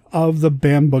Kovalev of the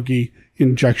Bam Boogie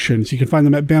Injections. You can find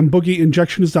them at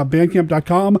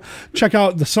bamboogieinjections.bandcamp.com. Check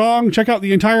out the song, check out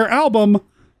the entire album,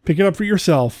 pick it up for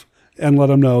yourself, and let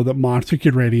them know that Monster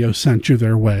Kid Radio sent you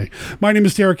their way. My name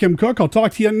is Derek M. Cook. I'll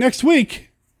talk to you next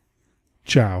week.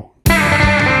 Ciao.